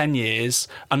last 10 years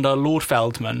under Lord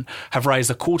Feldman have raised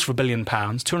 £250 million,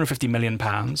 £250 million.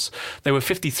 They were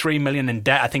 53 million in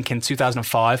debt, I think, in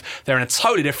 2005. They're in a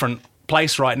totally different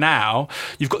place right now.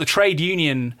 You've got the trade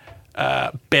union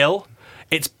bill.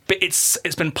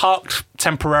 It's been parked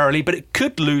temporarily, but it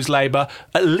could lose Labour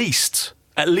at least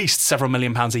several £1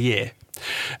 million a year.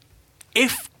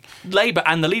 If Labour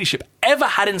and the leadership ever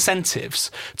had incentives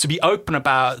to be open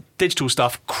about digital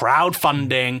stuff,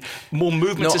 crowdfunding, more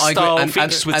movement-style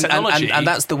features with technology, and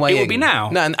that's the way it will be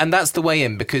now. No, and that's the way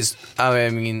in, because I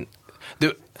mean,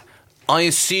 I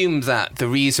assume that the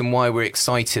reason why we're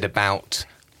excited about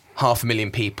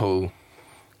 500,000 people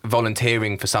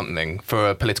volunteering for something, for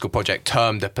a political project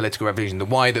termed a political revolution,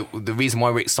 the reason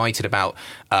why we're excited about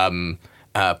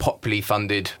popularly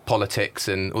funded politics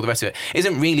and all the rest of it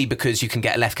isn't really because you can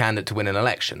get a left candidate to win an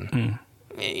election.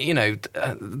 You know,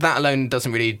 that alone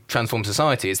doesn't really transform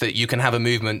society. It's that you can have a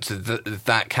movement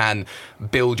that can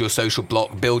build your social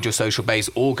bloc, build your social base,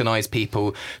 organise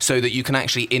people so that you can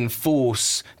actually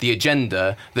enforce the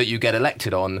agenda that you get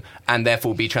elected on and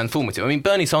therefore be transformative. I mean,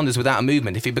 Bernie Sanders, without a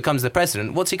movement, if he becomes the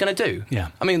president, what's he going to do? Yeah.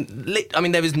 I mean,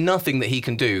 there is nothing that he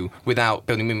can do without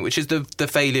building a movement, which is the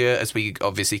failure, as we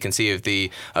obviously can see, of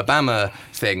the Obama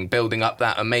thing, building up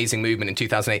that amazing movement in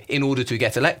 2008 in order to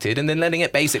get elected and then letting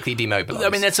it basically demobilise. I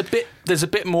mean, there's a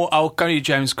bit more. I'll go to you,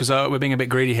 James, because we're being a bit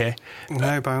greedy here.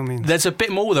 No, by all means. There's a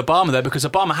bit more with Obama, though, because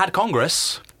Obama had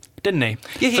Congress, didn't he?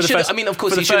 Yeah, he should. I mean, of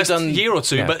course, he should have done year or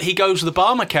two. Yeah. But he goes with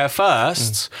Obamacare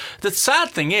first. The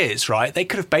sad thing is, right? They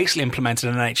could have basically implemented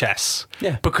an NHS,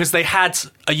 because they had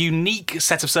a unique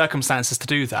set of circumstances to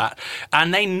do that,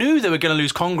 and they knew they were going to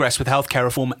lose Congress with healthcare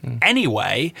reform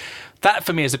anyway. That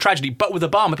for me is a tragedy. But with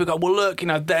Obama, people go, well, look,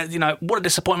 what a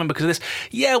disappointment because of this.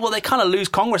 Yeah, well, they kind of lose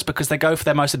Congress because they go for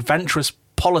their most adventurous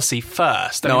policy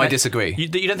first. I disagree. You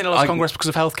don't think they lost Congress because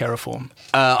of healthcare reform?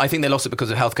 I think they lost it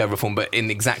because of healthcare reform, but in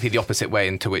exactly the opposite way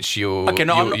into which you're... Okay,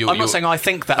 no, I'm not saying I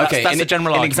think that. That's the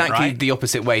general argument, in exactly right? the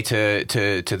opposite way to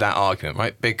that argument,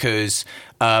 right? Because...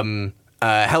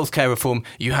 healthcare reform,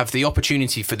 you have the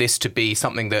opportunity for this to be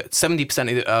something that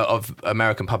 70% of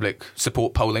American public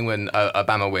support polling when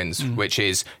Obama wins, which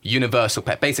is universal,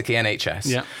 basically NHS.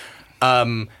 Yeah.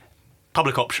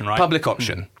 Public option, right? Public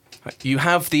option. You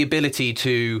have the ability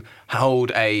to hold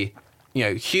a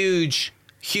huge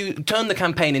turn the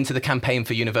campaign into the campaign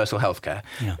for universal healthcare.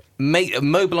 Yeah.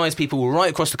 Mobilise people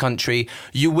right across the country.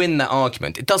 You win that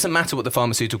argument. It doesn't matter what the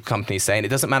pharmaceutical company is saying. It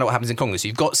doesn't matter what happens in Congress.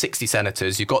 You've got 60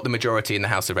 senators. You've got the majority in the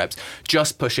House of Reps.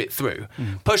 Just push it through.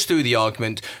 Push through the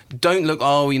argument. Don't look,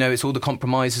 it's all the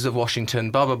compromises of Washington,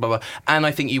 blah, blah, blah, blah. And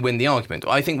I think you win the argument.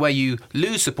 I think where you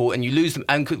lose support and you lose them,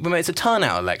 and remember, it's a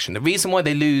turnout election. The reason why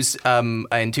they lose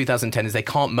in 2010 is they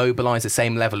can't mobilise the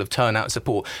same level of turnout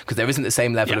support because there isn't the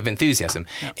same level of enthusiasm.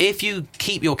 Yeah. If you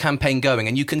keep your campaign going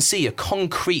and you can see a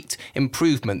concrete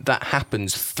improvement that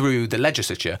happens through the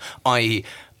legislature, i.e.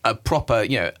 a proper,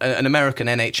 an American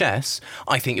NHS,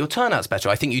 I think your turnout's better.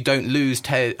 I think you don't lose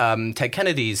Ted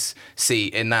Kennedy's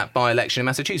seat in that by-election in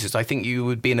Massachusetts. I think you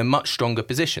would be in a much stronger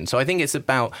position. So I think it's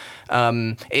about,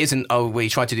 it isn't, we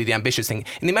try to do the ambitious thing.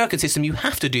 In the American system, you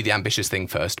have to do the ambitious thing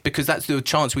first because that's the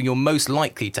chance when you're most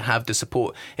likely to have the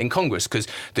support in Congress because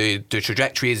the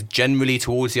trajectory is generally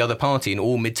towards the other party in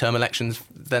all midterm elections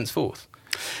thenceforth.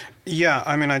 Yeah,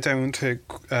 I mean, I don't want to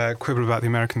quibble about the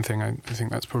American thing. I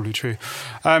think that's probably true.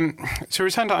 To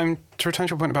return to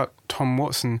your point about Tom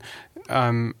Watson,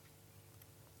 Tom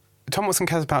Watson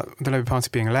cares about the Labour Party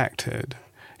being elected.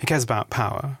 He cares about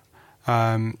power.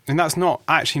 And that's not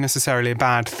actually necessarily a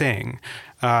bad thing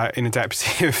in a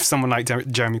deputy of someone like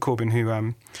Jeremy Corbyn,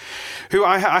 who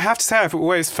I have to say I've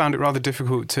always found it rather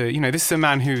difficult to, this is a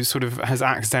man who sort of has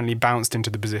accidentally bounced into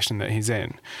the position that he's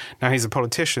in. Now, he's a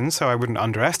politician, so I wouldn't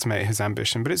underestimate his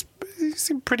ambition, but it's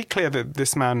pretty clear that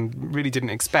this man really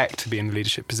didn't expect to be in the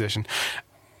leadership position.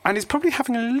 And he's probably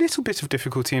having a little bit of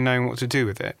difficulty in knowing what to do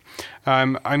with it.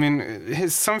 I mean,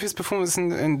 some of his performance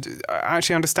and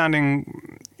actually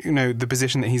understanding, the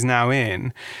position that he's now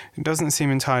in, it doesn't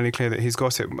seem entirely clear that he's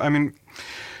got it. I mean,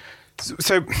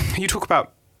 so you talk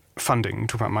about funding, you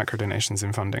talk about micro-donations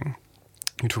in funding.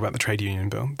 You talk about the trade union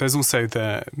bill. There's also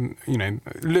it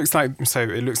looks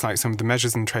like some of the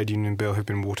measures in the trade union bill have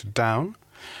been watered down.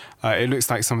 It looks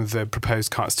like some of the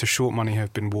proposed cuts to short money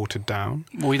have been watered down.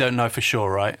 Well, we don't know for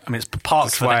sure, right? I mean, it's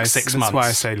parked for the next 6 months. That's why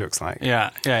I say looks like.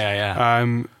 Yeah.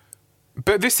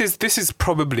 But this is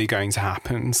probably going to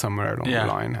happen somewhere along the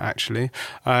line, actually.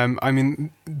 I mean,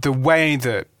 the way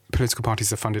that political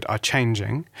parties are funded are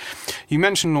changing. You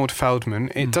mentioned Lord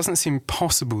Feldman. It doesn't seem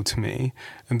possible to me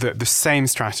that the same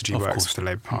strategy works for the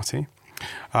Labour Party.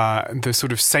 The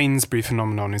sort of Sainsbury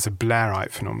phenomenon is a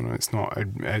Blairite phenomenon. It's not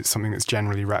it's something that's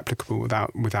generally replicable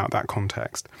without that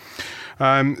context.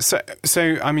 So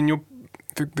I mean,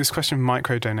 this question of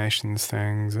micro donations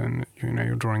things, and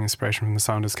you're drawing inspiration from the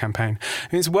Sanders campaign.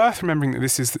 And it's worth remembering that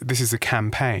this is a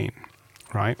campaign,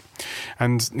 right?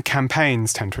 And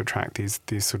campaigns tend to attract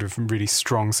these sort of really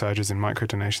strong surges in micro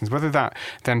donations. Whether that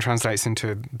then translates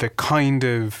into the kind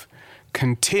of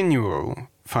continual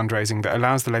fundraising that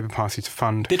allows the Labour Party to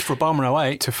fund... Did for Obama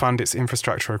in 08. ...to fund its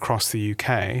infrastructure across the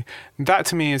UK, that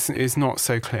to me is not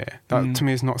so clear. That to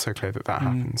me is not so clear that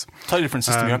happens. Totally different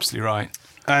system, you're absolutely right.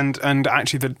 And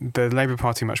actually the Labour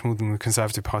Party, much more than the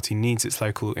Conservative Party, needs its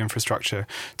local infrastructure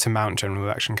to mount general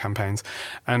election campaigns.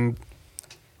 And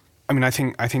I mean, I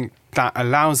think that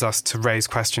allows us to raise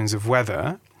questions of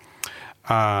whether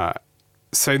I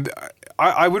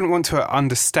wouldn't want to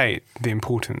understate the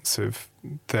importance of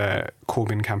the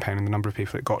Corbyn campaign and the number of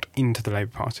people it got into the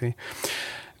Labour Party.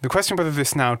 The question of whether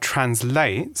this now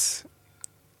translates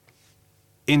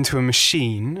into a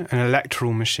machine, an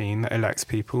electoral machine that elects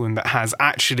people and that has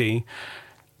actually,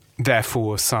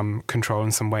 therefore, some control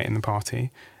and some weight in the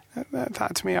party.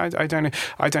 That to me, I don't know.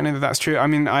 I don't know that that's true. I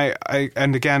mean,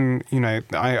 and again,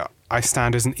 I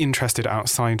stand as an interested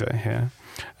outsider here,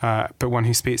 but one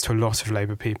who speaks to a lot of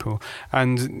Labour people,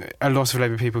 and a lot of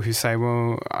Labour people who say,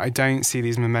 well, I don't see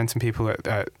these momentum people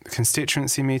at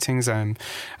constituency meetings. I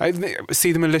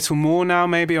see them a little more now,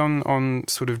 maybe on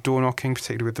sort of door knocking,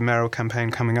 particularly with the mayoral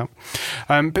campaign coming up.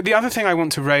 But the other thing I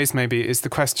want to raise maybe is the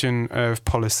question of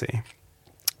policy.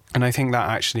 And I think that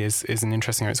actually is an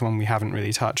interesting area. It's one we haven't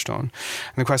really touched on.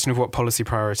 And the question of what policy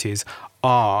priorities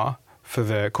are for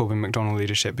the Corbyn-McDonnell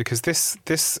leadership, because this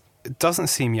doesn't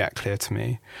seem yet clear to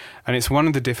me. And it's one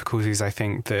of the difficulties, I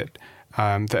think, that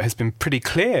has been pretty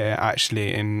clear,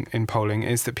 actually, in polling,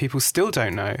 is that people still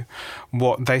don't know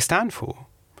what they stand for.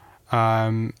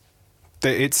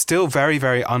 It's still very,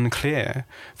 very unclear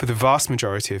for the vast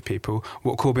majority of people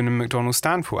what Corbyn and McDonnell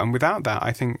stand for. And without that,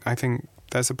 I think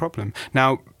there's a problem.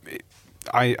 Now,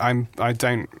 I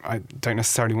don't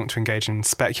necessarily want to engage in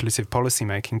speculative policy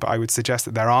making, but I would suggest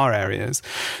that there are areas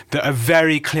that a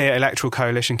very clear electoral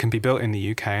coalition can be built in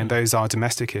the UK, and those are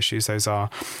domestic issues. Those are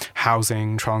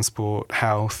housing, transport,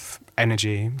 health,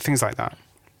 energy, things like that.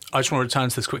 I just want to return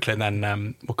to this quickly, and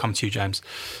then we'll come to you, James.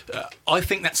 I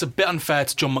think that's a bit unfair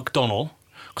to John McDonnell,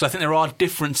 because I think there are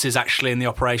differences actually in the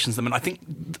operations. I mean, I think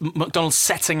McDonnell's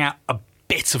setting out a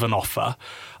bit of an offer.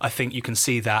 I think you can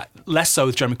see that less so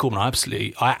with Jeremy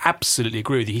Corbyn. I absolutely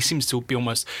agree with you. He seems to be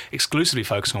almost exclusively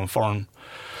focusing on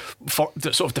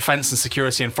sort of defence and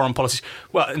security and foreign policy.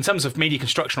 Well, in terms of media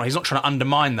construction, right, he's not trying to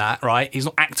undermine that, right? He's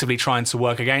not actively trying to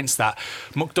work against that.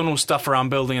 McDonnell's stuff around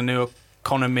building a new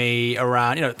economy,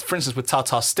 around, for instance, with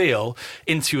Tata Steel,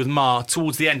 interview with Marr,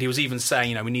 towards the end, he was even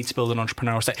saying, we need to build an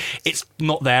entrepreneurial state. It's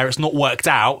not there, it's not worked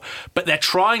out, but they're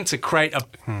trying to create a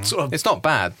sort of... It's not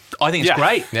bad. I think it's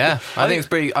great. Yeah, I think it's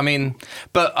pretty... I mean,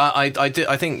 but I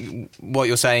think what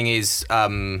you're saying is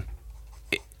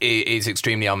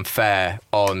extremely unfair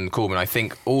on Corbyn. I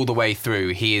think all the way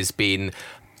through, he has been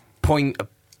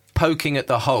poking at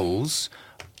the holes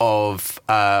of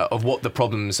what the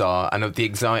problems are and of the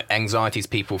anxieties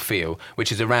people feel,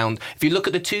 which is around... If you look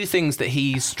at the two things that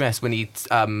he stressed when he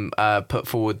put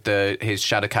forward his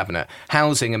shadow cabinet,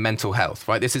 housing and mental health,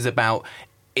 right? This is about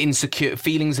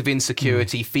feelings of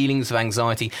insecurity, feelings of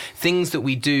anxiety, things that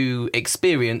we do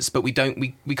experience, but we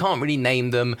can't really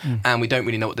name them, and we don't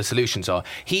really know what the solutions are.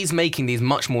 He's making these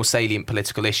much more salient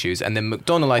political issues, and then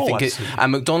McDonnell,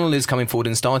 McDonnell is coming forward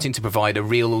and starting to provide a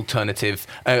real alternative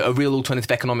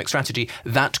economic strategy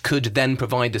that could then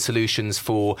provide the solutions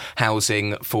for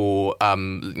housing, for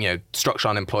structural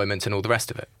unemployment, and all the rest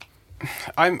of it.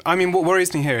 I mean, what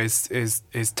worries me here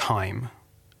is time.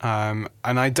 And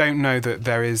I don't know that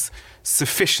there is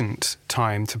sufficient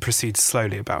time to proceed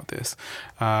slowly about this.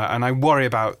 And I worry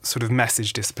about sort of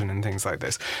message discipline and things like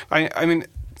this. I mean,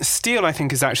 steel, I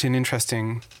think, is actually an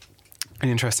interesting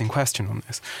question on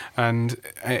this. And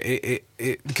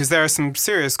because there are some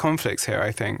serious conflicts here,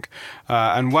 I think.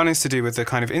 And one is to do with the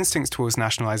kind of instincts towards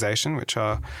nationalisation, which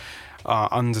are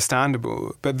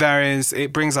understandable, but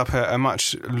it brings up a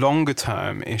much longer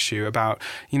term issue about,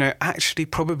 actually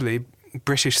probably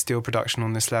British steel production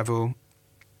on this level,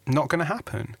 not going to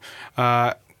happen.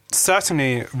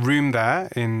 Certainly room there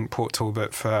in Port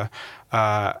Talbot for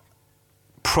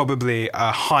probably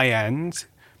a high-end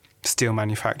steel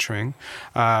manufacturing.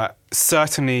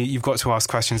 Certainly you've got to ask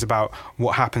questions about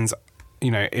what happens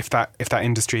if that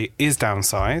industry is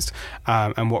downsized,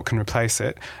 and what can replace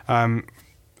it. But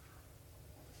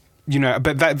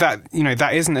that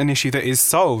isn't an issue that is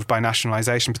solved by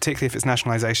nationalisation, particularly if it's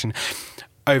nationalisation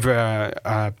over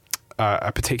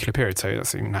a particular period. So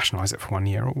let's nationalise it for 1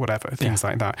 year or whatever, things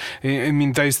like that. I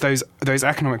mean, those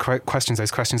economic questions,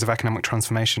 those questions of economic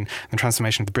transformation, the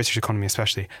transformation of the British economy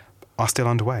especially, are still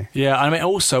underway. Yeah, I mean,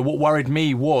 also what worried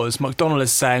me was McDonnell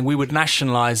is saying we would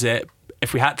nationalise it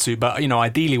if we had to, but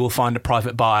ideally we'll find a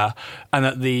private buyer, and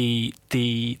that the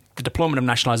deployment of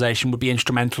nationalisation would be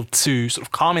instrumental to sort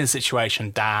of calming the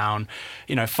situation down,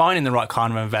 finding the right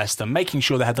kind of investor, making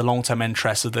sure they had the long-term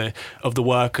interests of the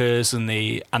workers and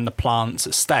the plants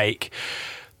at stake.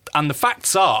 And the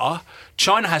facts are,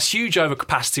 China has huge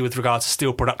overcapacity with regard to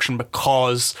steel production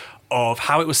because of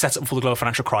how it was set up before the global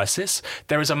financial crisis.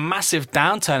 There is a massive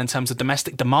downturn in terms of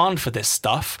domestic demand for this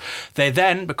stuff. They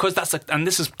then, because and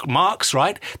this is Marx,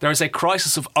 right? There is a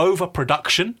crisis of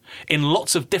overproduction in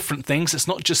lots of different things. It's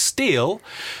not just steel.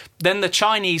 Then the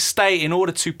Chinese state, in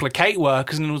order to placate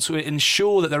workers and in order to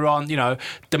ensure that there aren't,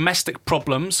 domestic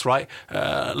problems, right?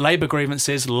 Labour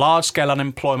grievances, large-scale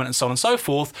unemployment, and so on and so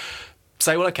forth,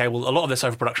 say, well, okay, well, a lot of this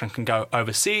overproduction can go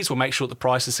overseas. We'll make sure that the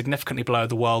price is significantly below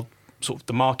the world, sort of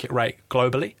the market rate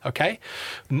globally, okay?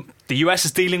 The US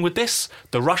is dealing with this.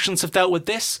 The Russians have dealt with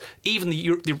this. Even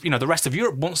the rest of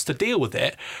Europe wants to deal with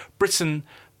it. Britain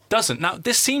doesn't. Now,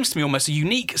 this seems to me almost a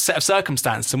unique set of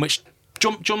circumstances in which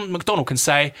John McDonnell can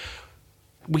say,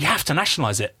 we have to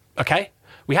nationalise it, okay?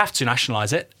 We have to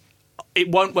nationalise it. It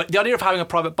won't work. The idea of having a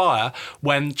private buyer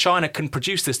when China can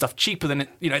produce this stuff cheaper than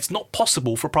it's not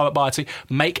possible for a private buyer to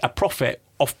make a profit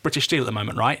off British steel at the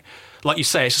moment, right? Like you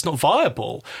say, it's just not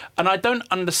viable. And I don't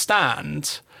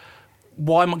understand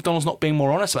why McDonald's not being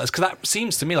more honest about this, because that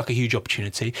seems to me like a huge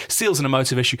opportunity. Steel's an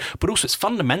emotive issue, but also it's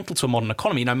fundamental to a modern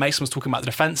economy. Mason was talking about the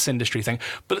defence industry thing,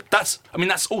 but that's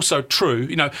also true.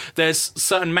 There's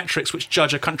certain metrics which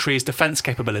judge a country's defence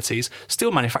capabilities.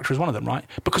 Steel manufacture is one of them, right?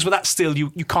 Because without steel,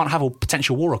 you can't have a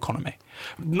potential war economy.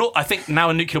 I think now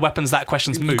in nuclear weapons, that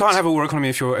question's moot. You can't have a war economy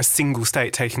if you're a single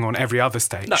state taking on every other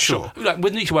state. No, sure.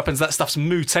 With nuclear weapons, that stuff's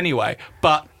moot anyway.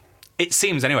 But it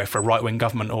seems anyway for a right-wing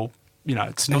government or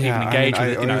it's not even engaged with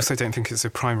it. I also don't think it's a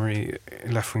primary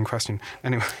left-wing question.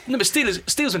 Anyway. No, but steel's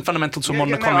been fundamental to a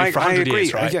modern economy for 100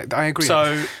 years, right? I agree.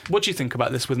 So what do you think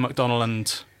about this with McDonnell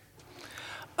and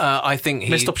I think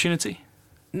missed opportunity?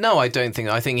 No, I don't think.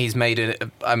 I think he's made it.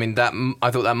 I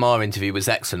thought that Marr interview was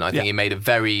excellent. I think he made a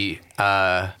very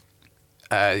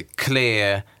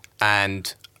clear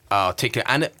and articulate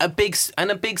and a big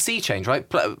sea change, right?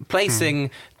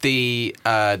 Placing the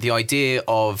idea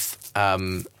of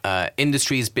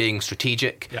industries being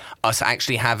strategic, us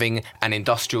actually having an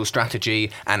industrial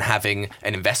strategy and having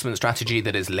an investment strategy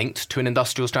that is linked to an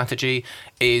industrial strategy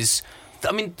is.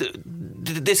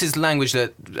 This is language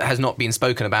that has not been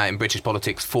spoken about in British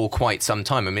politics for quite some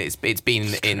time. It's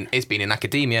been in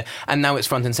academia, and now it's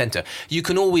front and centre. You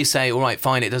can always say, all right,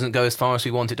 fine, it doesn't go as far as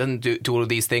we want, it doesn't do all of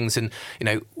these things, and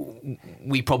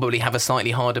we probably have a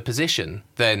slightly harder position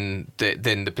than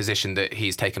the position that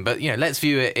he's taken. But let's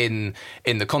view it in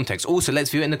the context. Also,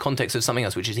 let's view it in the context of something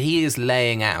else, which is he is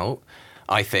laying out,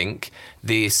 I think,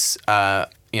 this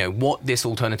what this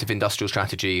alternative industrial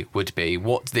strategy would be,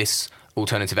 what this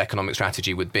alternative economic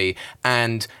strategy would be,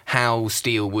 and how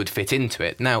steel would fit into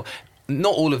it. Now,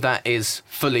 not all of that is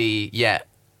fully yet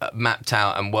mapped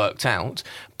out and worked out,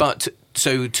 but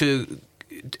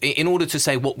in order to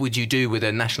say what would you do with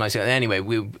a nationalisation, anyway,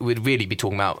 we would really be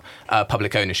talking about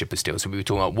public ownership of steel. So we'd be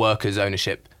talking about workers'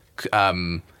 ownership,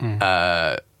 ownership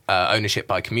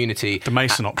by community. The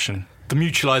Mason option, the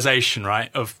mutualisation, right,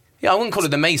 of... Yeah, I wouldn't call it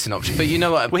the Mason option, but you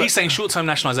know what? Well, he's saying short-term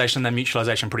nationalisation and then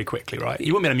mutualisation pretty quickly, right?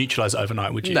 You wouldn't be able to mutualise it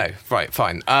overnight, would you? No, right,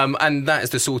 fine. And that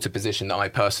is the sort of position that I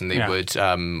personally would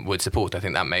support. I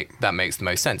think that makes the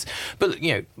most sense. But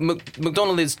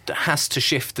McDonnell has to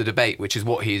shift the debate, which is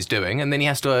what he is doing, and then he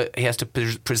has to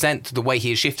present the way he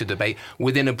has shifted the debate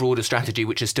within a broader strategy,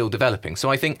 which is still developing.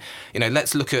 So I think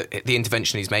let's look at the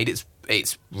intervention he's made.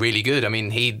 It's really good. I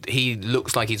mean, he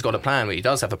looks like he's got a plan. He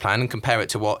does have a plan, and compare it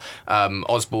to what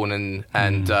Osborne and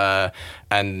the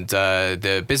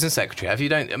business secretary have.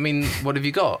 What have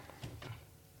you got?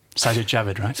 Sajid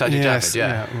Javid, right? Sajid Javid,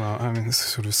 yeah. Well, this is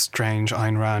sort of strange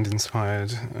Ayn Rand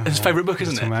inspired. His favourite book,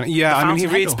 isn't it? Yeah, he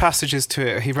reads passages to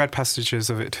it. He read passages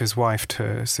of it to his wife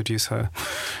to seduce her.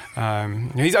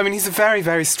 He's a very,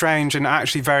 very strange and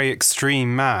actually very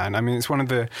extreme man. It's one of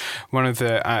the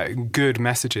good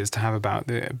messages to have about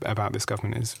this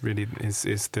government is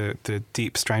the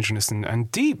deep strangeness and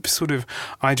deep sort of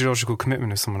ideological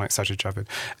commitment of someone like Sajid Javid.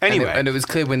 Anyway, and it was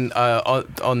clear when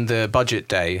on the budget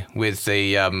day with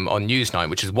the on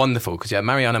Newsnight, which is wonderful because you have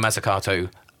Mariana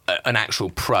Mazzucato, an actual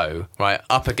pro, right,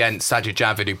 up against Sajid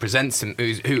Javid, who presents him,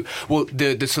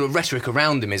 the sort of rhetoric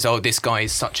around him is, this guy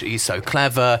he's so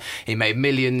clever, he made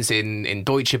millions in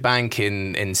Deutsche Bank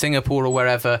in Singapore or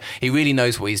wherever, he really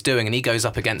knows what he's doing, and he goes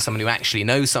up against someone who actually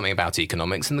knows something about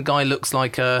economics, and the guy looks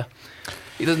like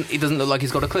he doesn't look like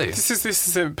he's got a clue. This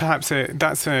is perhaps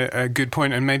a good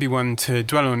point, and maybe one to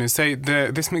dwell on, is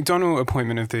this McDonnell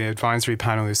appointment of the advisory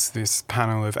panel, this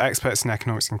panel of experts in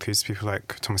economics includes people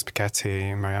like Thomas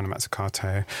Piketty, Mariana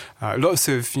Mazzucato, lots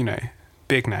of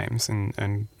big names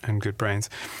and good brains.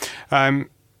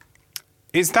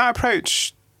 Is that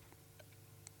approach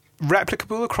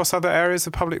replicable across other areas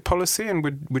of public policy, and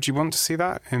would you want to see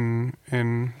that in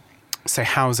say,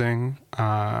 housing,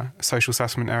 social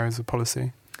settlement areas of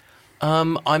policy?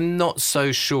 I'm not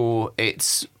so sure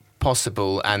it's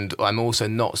possible, and I'm also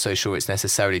not so sure it's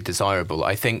necessarily desirable.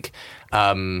 I think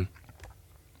part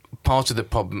of the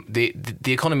problem, the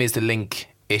economy is the link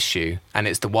issue, and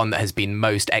it's the one that has been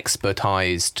most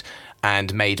expertised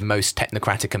and made most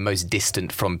technocratic and most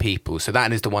distant from people. So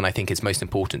that is the one I think is most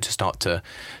important to start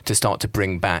to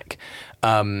bring back.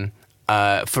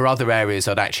 For other areas,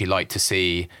 I'd actually like to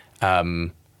see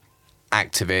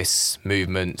activists,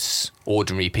 movements,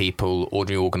 ordinary people,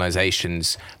 ordinary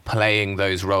organisations playing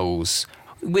those roles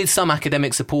with some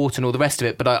academic support and all the rest of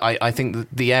it. But I think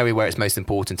the area where it's most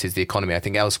important is the economy. I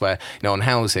think elsewhere, on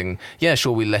housing, yeah,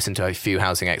 sure, we listen to a few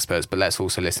housing experts, but let's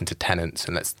also listen to tenants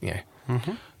and let's.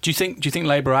 Mm-hmm. Do you think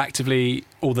Labour actively,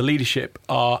 or the leadership,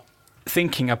 are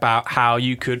thinking about how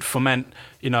you could foment,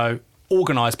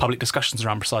 organise public discussions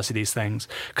around precisely these things?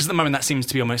 Because at the moment that seems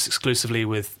to be almost exclusively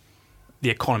with the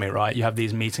economy, right? You have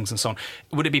these meetings and so on.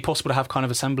 Would it be possible to have kind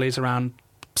of assemblies around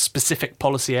specific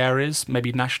policy areas,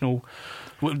 maybe national,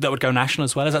 that would go national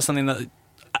as well? Is that something that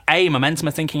A, Momentum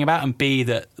are thinking about, and B,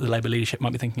 that the Labour leadership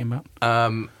might be thinking about?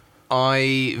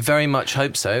 I very much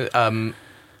hope so.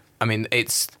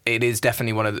 It is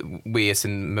definitely one of we as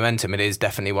in Momentum, it is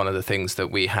definitely one of the things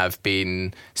that we have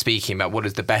been speaking about. What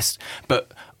is the best,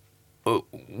 but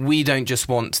we don't just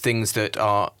want things that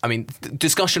are.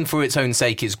 Discussion for its own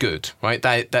sake is good, right?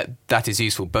 That is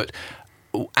useful, but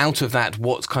out of that,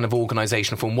 what kind of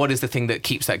organisational form? What is the thing that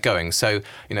keeps that going? So,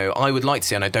 I would like to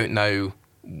see, and I don't know,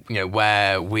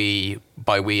 where we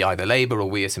either Labour or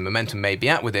we as in Momentum may be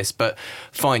at with this, but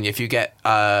fine, if you get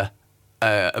a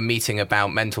meeting about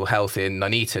mental health in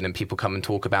Nuneaton and people come and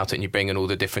talk about it, and you bring in all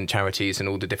the different charities and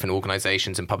all the different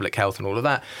organisations and public health and all of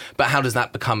that, but how does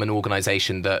that become an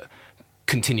organisation that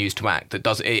continues to act, that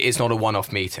does? It's not a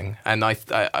one-off meeting, and I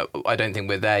don't think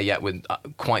we're there yet with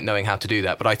quite knowing how to do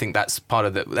that, but I think that's part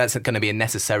of that's going to be a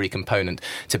necessary component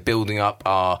to building up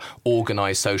our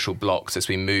organised social blocks as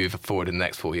we move forward in the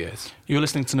next 4 years. You're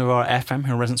listening to Novara FM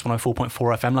here on Resonance 104.4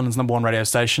 FM, London's number one radio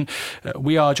station.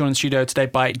 We are joined in the studio today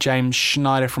by James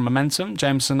Schneider from Momentum.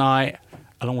 James and I,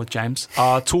 along with James,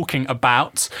 are talking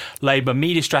about Labour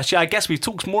media strategy. I guess we've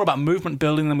talked more about movement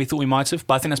building than we thought we might have,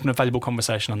 but I think that's been a valuable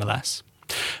conversation nonetheless.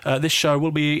 This show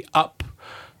will be up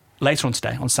later on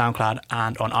today on SoundCloud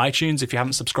and on iTunes. If you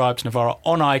haven't subscribed to Novara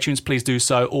on iTunes, please do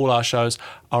so. All our shows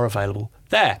are available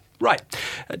there. Right,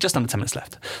 just under 10 minutes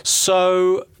left.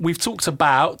 So we've talked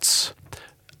about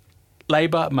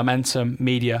Labour, Momentum,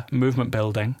 media, movement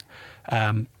building,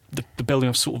 the building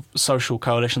of sort of social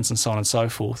coalitions and so on and so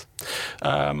forth.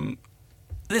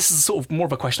 This is sort of more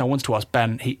of a question I wanted to ask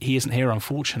Ben. He isn't here,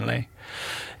 unfortunately.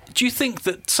 Do you think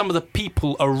that some of the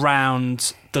people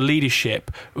around the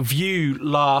leadership view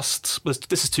this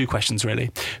is two questions really,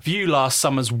 view last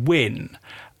summer's win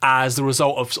as the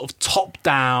result of sort of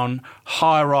top-down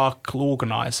hierarchical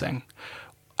organising?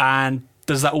 And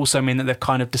does that also mean that they're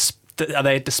kind of, are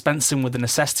they dispensing with the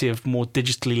necessity of more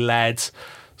digitally led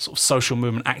sort of social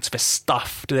movement activist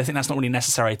stuff? Do they think that's not really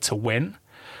necessary to win?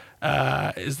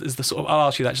 Is the sort of, I'll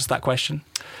ask you that question.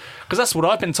 Because that's what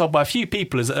I've been told by a few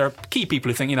people, is that there are key people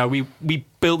who think, we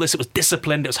built this, it was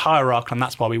disciplined, it was hierarchical, and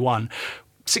that's why we won.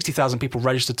 60,000 people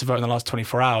registered to vote in the last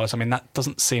 24 hours. That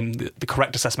doesn't seem the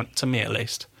correct assessment, to me at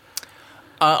least.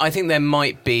 I think there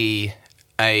might be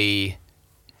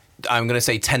I'm going to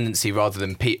say tendency rather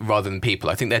than people.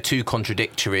 I think they're two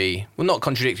contradictory. Well, not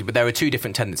contradictory, but there are two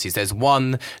different tendencies. There's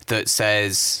one that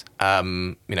says,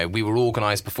 we were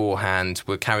organised beforehand,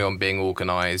 we'll carry on being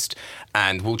organised,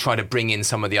 and we'll try to bring in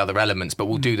some of the other elements, but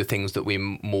we'll do the things that we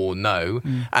more know.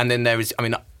 And then there is,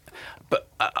 but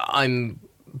I'm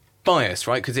biased,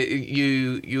 right? Because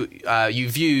you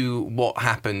view what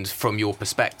happened from your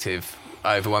perspective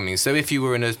overwhelmingly. So if you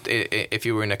were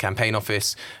in a campaign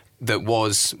office that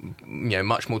was,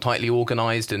 much more tightly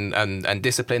organised and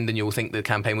disciplined, and you'll think the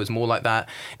campaign was more like that.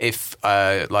 If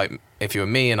you were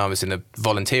me and I was in a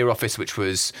volunteer office, which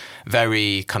was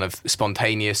very kind of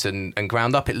spontaneous and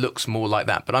ground up, it looks more like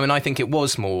that. But I think it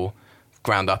was more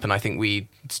ground up, and I think we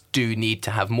do need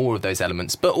to have more of those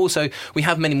elements. But also, we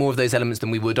have many more of those elements than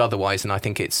we would otherwise, and I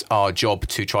think it's our job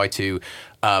to try to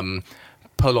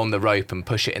pull on the rope and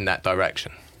push it in that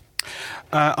direction.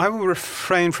 I will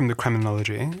refrain from the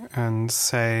criminology and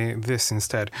say this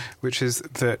instead, which is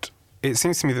that it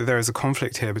seems to me that there is a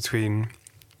conflict here between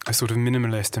a sort of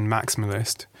minimalist and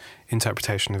maximalist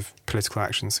interpretation of political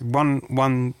actions.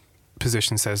 One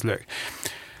position says, look,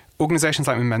 organisations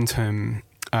like Momentum,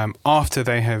 after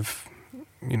they have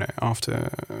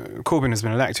Corbyn has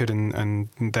been elected and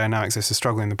there now exists a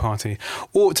struggle in the party,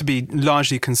 ought to be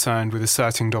largely concerned with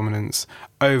asserting dominance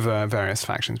over various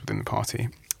factions within the party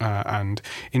and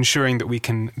ensuring that we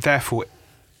can therefore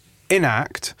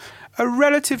enact a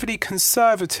relatively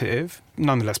conservative,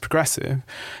 nonetheless progressive,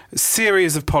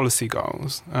 series of policy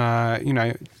goals.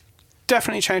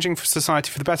 Definitely changing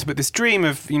society for the better, but this dream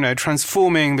of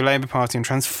transforming the Labour Party and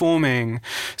transforming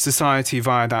society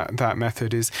via that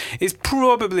method is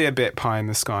probably a bit pie in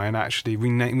the sky. And actually, we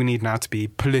need now to be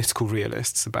political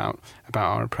realists about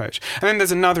our approach. And then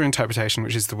there's another interpretation,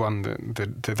 which is the one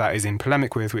that is in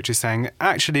polemic with, which is saying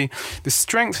actually the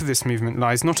strength of this movement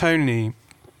lies not only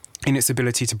in its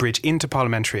ability to bridge into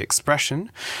parliamentary expression,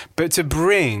 but to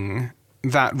bring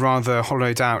that rather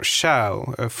hollowed out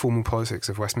shell of formal politics,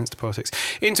 of Westminster politics,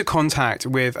 into contact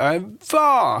with a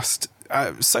vast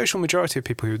social majority of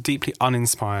people who are deeply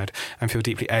uninspired and feel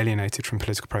deeply alienated from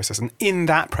political process. And in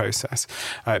that process,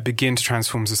 begin to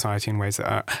transform society in ways that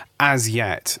are as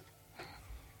yet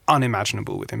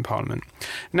unimaginable within Parliament.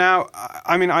 Now,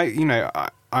 I mean, I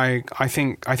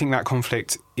think that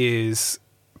conflict is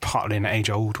partly an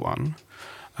age-old one.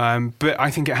 But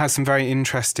I think it has some very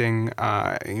interesting,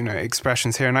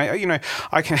 expressions here, and I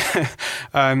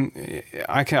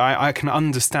can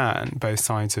understand both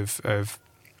sides of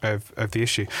the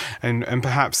issue, and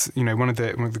perhaps one of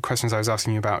the questions I was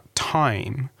asking you about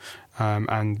time,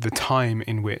 and the time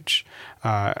in which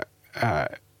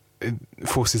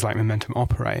forces like Momentum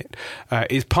operate,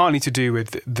 is partly to do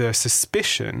with the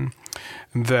suspicion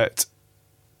that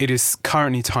it is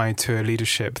currently tied to a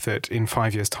leadership that in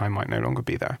 5 years' time might no longer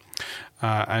be there.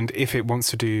 And if it wants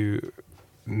to do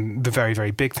the very, very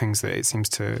big things that it seems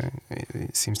to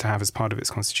have as part of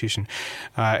its constitution,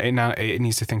 it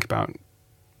needs to think about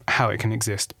how it can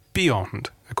exist beyond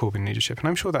a Corbyn leadership. And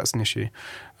I'm sure that's an issue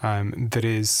that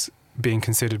is being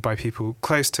considered by people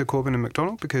close to Corbyn and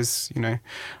McDonnell, because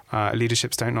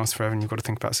leaderships don't last forever, and you've got to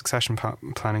think about succession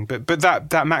planning. But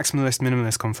that maximalist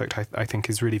minimalist conflict, I think,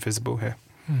 is really visible here.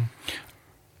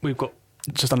 We've got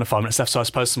just under 5 minutes left, so I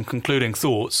suppose some concluding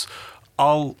thoughts.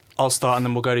 I'll start, and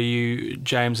then we'll go to you,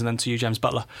 James, and then to you, James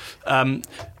Butler.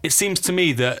 It seems to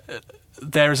me that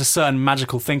there is a certain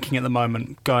magical thinking at the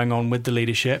moment going on with the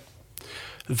leadership,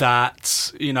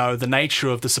 that the nature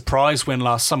of the surprise win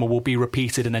last summer will be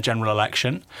repeated in a general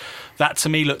election. That to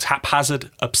me looked haphazard,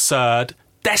 absurd,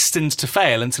 destined to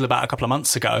fail until about a couple of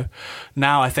months ago.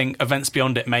 Now I think events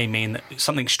beyond it may mean that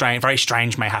something strange, very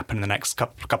strange, may happen in the next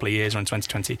couple of years or in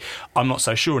 2020. I'm not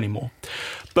so sure anymore.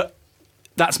 But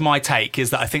that's my take,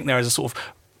 is that I think there is a sort of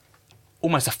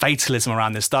almost a fatalism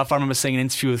around this stuff. I remember seeing an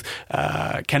interview with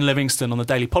Ken Livingstone on the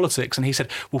Daily Politics, and he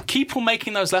said, we'll keep on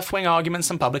making those left-wing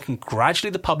arguments in public, and gradually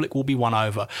the public will be won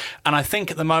over. And I think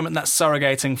at the moment that's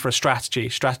surrogating for a strategy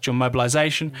on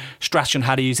mobilisation, strategy on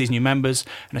how to use these new members,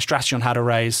 and a strategy on how to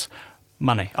raise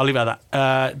money. I'll leave it at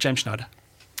that. James Schneider.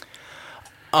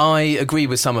 I agree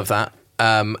with some of that.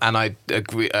 And I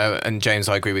agree, and James,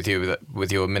 I agree with you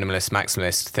with your minimalist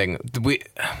maximalist thing.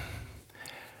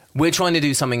 We're trying to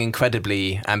do something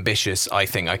incredibly ambitious, I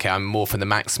think. Okay, I'm more from the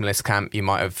maximalist camp. You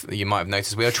might have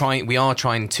noticed we are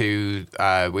trying to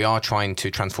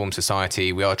transform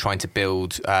society. We are trying to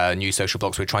build new social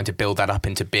blocks. We're trying to build that up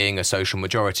into being a social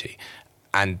majority,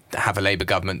 and have a Labour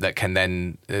government that can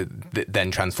then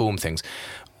transform things.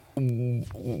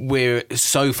 We're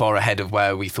so far ahead of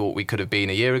where we thought we could have been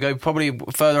a year ago. Probably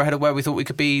further ahead of where we thought we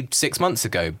could be 6 months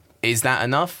ago. Is that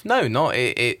enough? No, not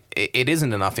it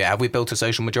isn't enough yet. Have we built a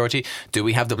social majority? Do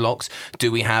we have the blocks?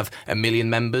 Do we have 1 million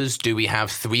members? Do we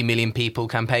have 3 million people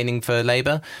campaigning for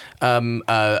Labour?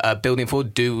 Building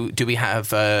forward, do we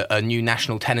have a new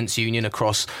national tenants union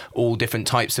across all different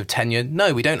types of tenure?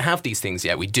 No, we don't have these things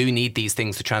yet. We do need these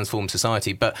things to transform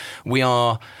society, but we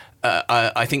are...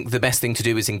 I think the best thing to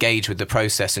do is engage with the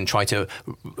process and try to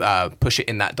push it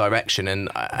in that direction,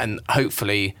 and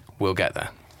hopefully we'll get there.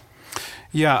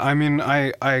 Yeah, I mean,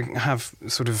 I have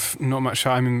sort of not much.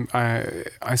 I mean,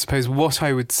 I suppose what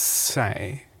I would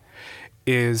say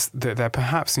is that there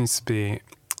perhaps needs to be,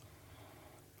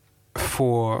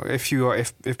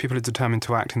 if people are determined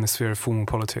to act in the sphere of formal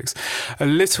politics, a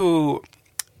little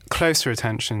closer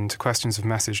attention to questions of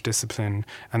message discipline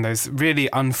and those really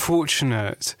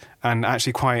unfortunate and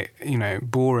actually quite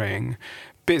boring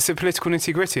bits of political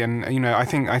nitty-gritty. And I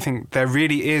think there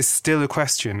really is still a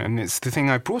question, and it's the thing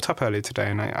I brought up earlier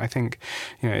today, and I think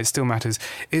it still matters,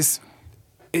 is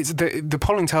it's the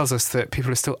polling tells us that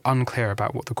people are still unclear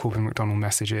about what the Corbyn-McDonnell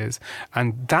message is,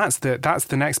 and that's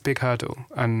the next big hurdle.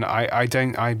 And I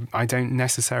don't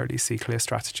necessarily see clear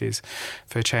strategies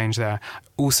for change there.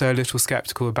 Also, a little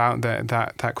sceptical about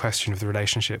that question of the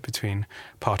relationship between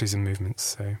parties and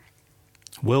movements. So,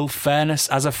 will fairness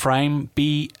as a frame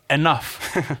be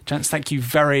enough? Gents, thank you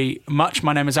very much.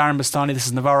 My name is Aaron Bastani. This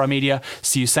is Navarro Media.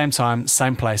 See you same time,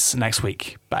 same place next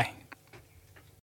week. Bye.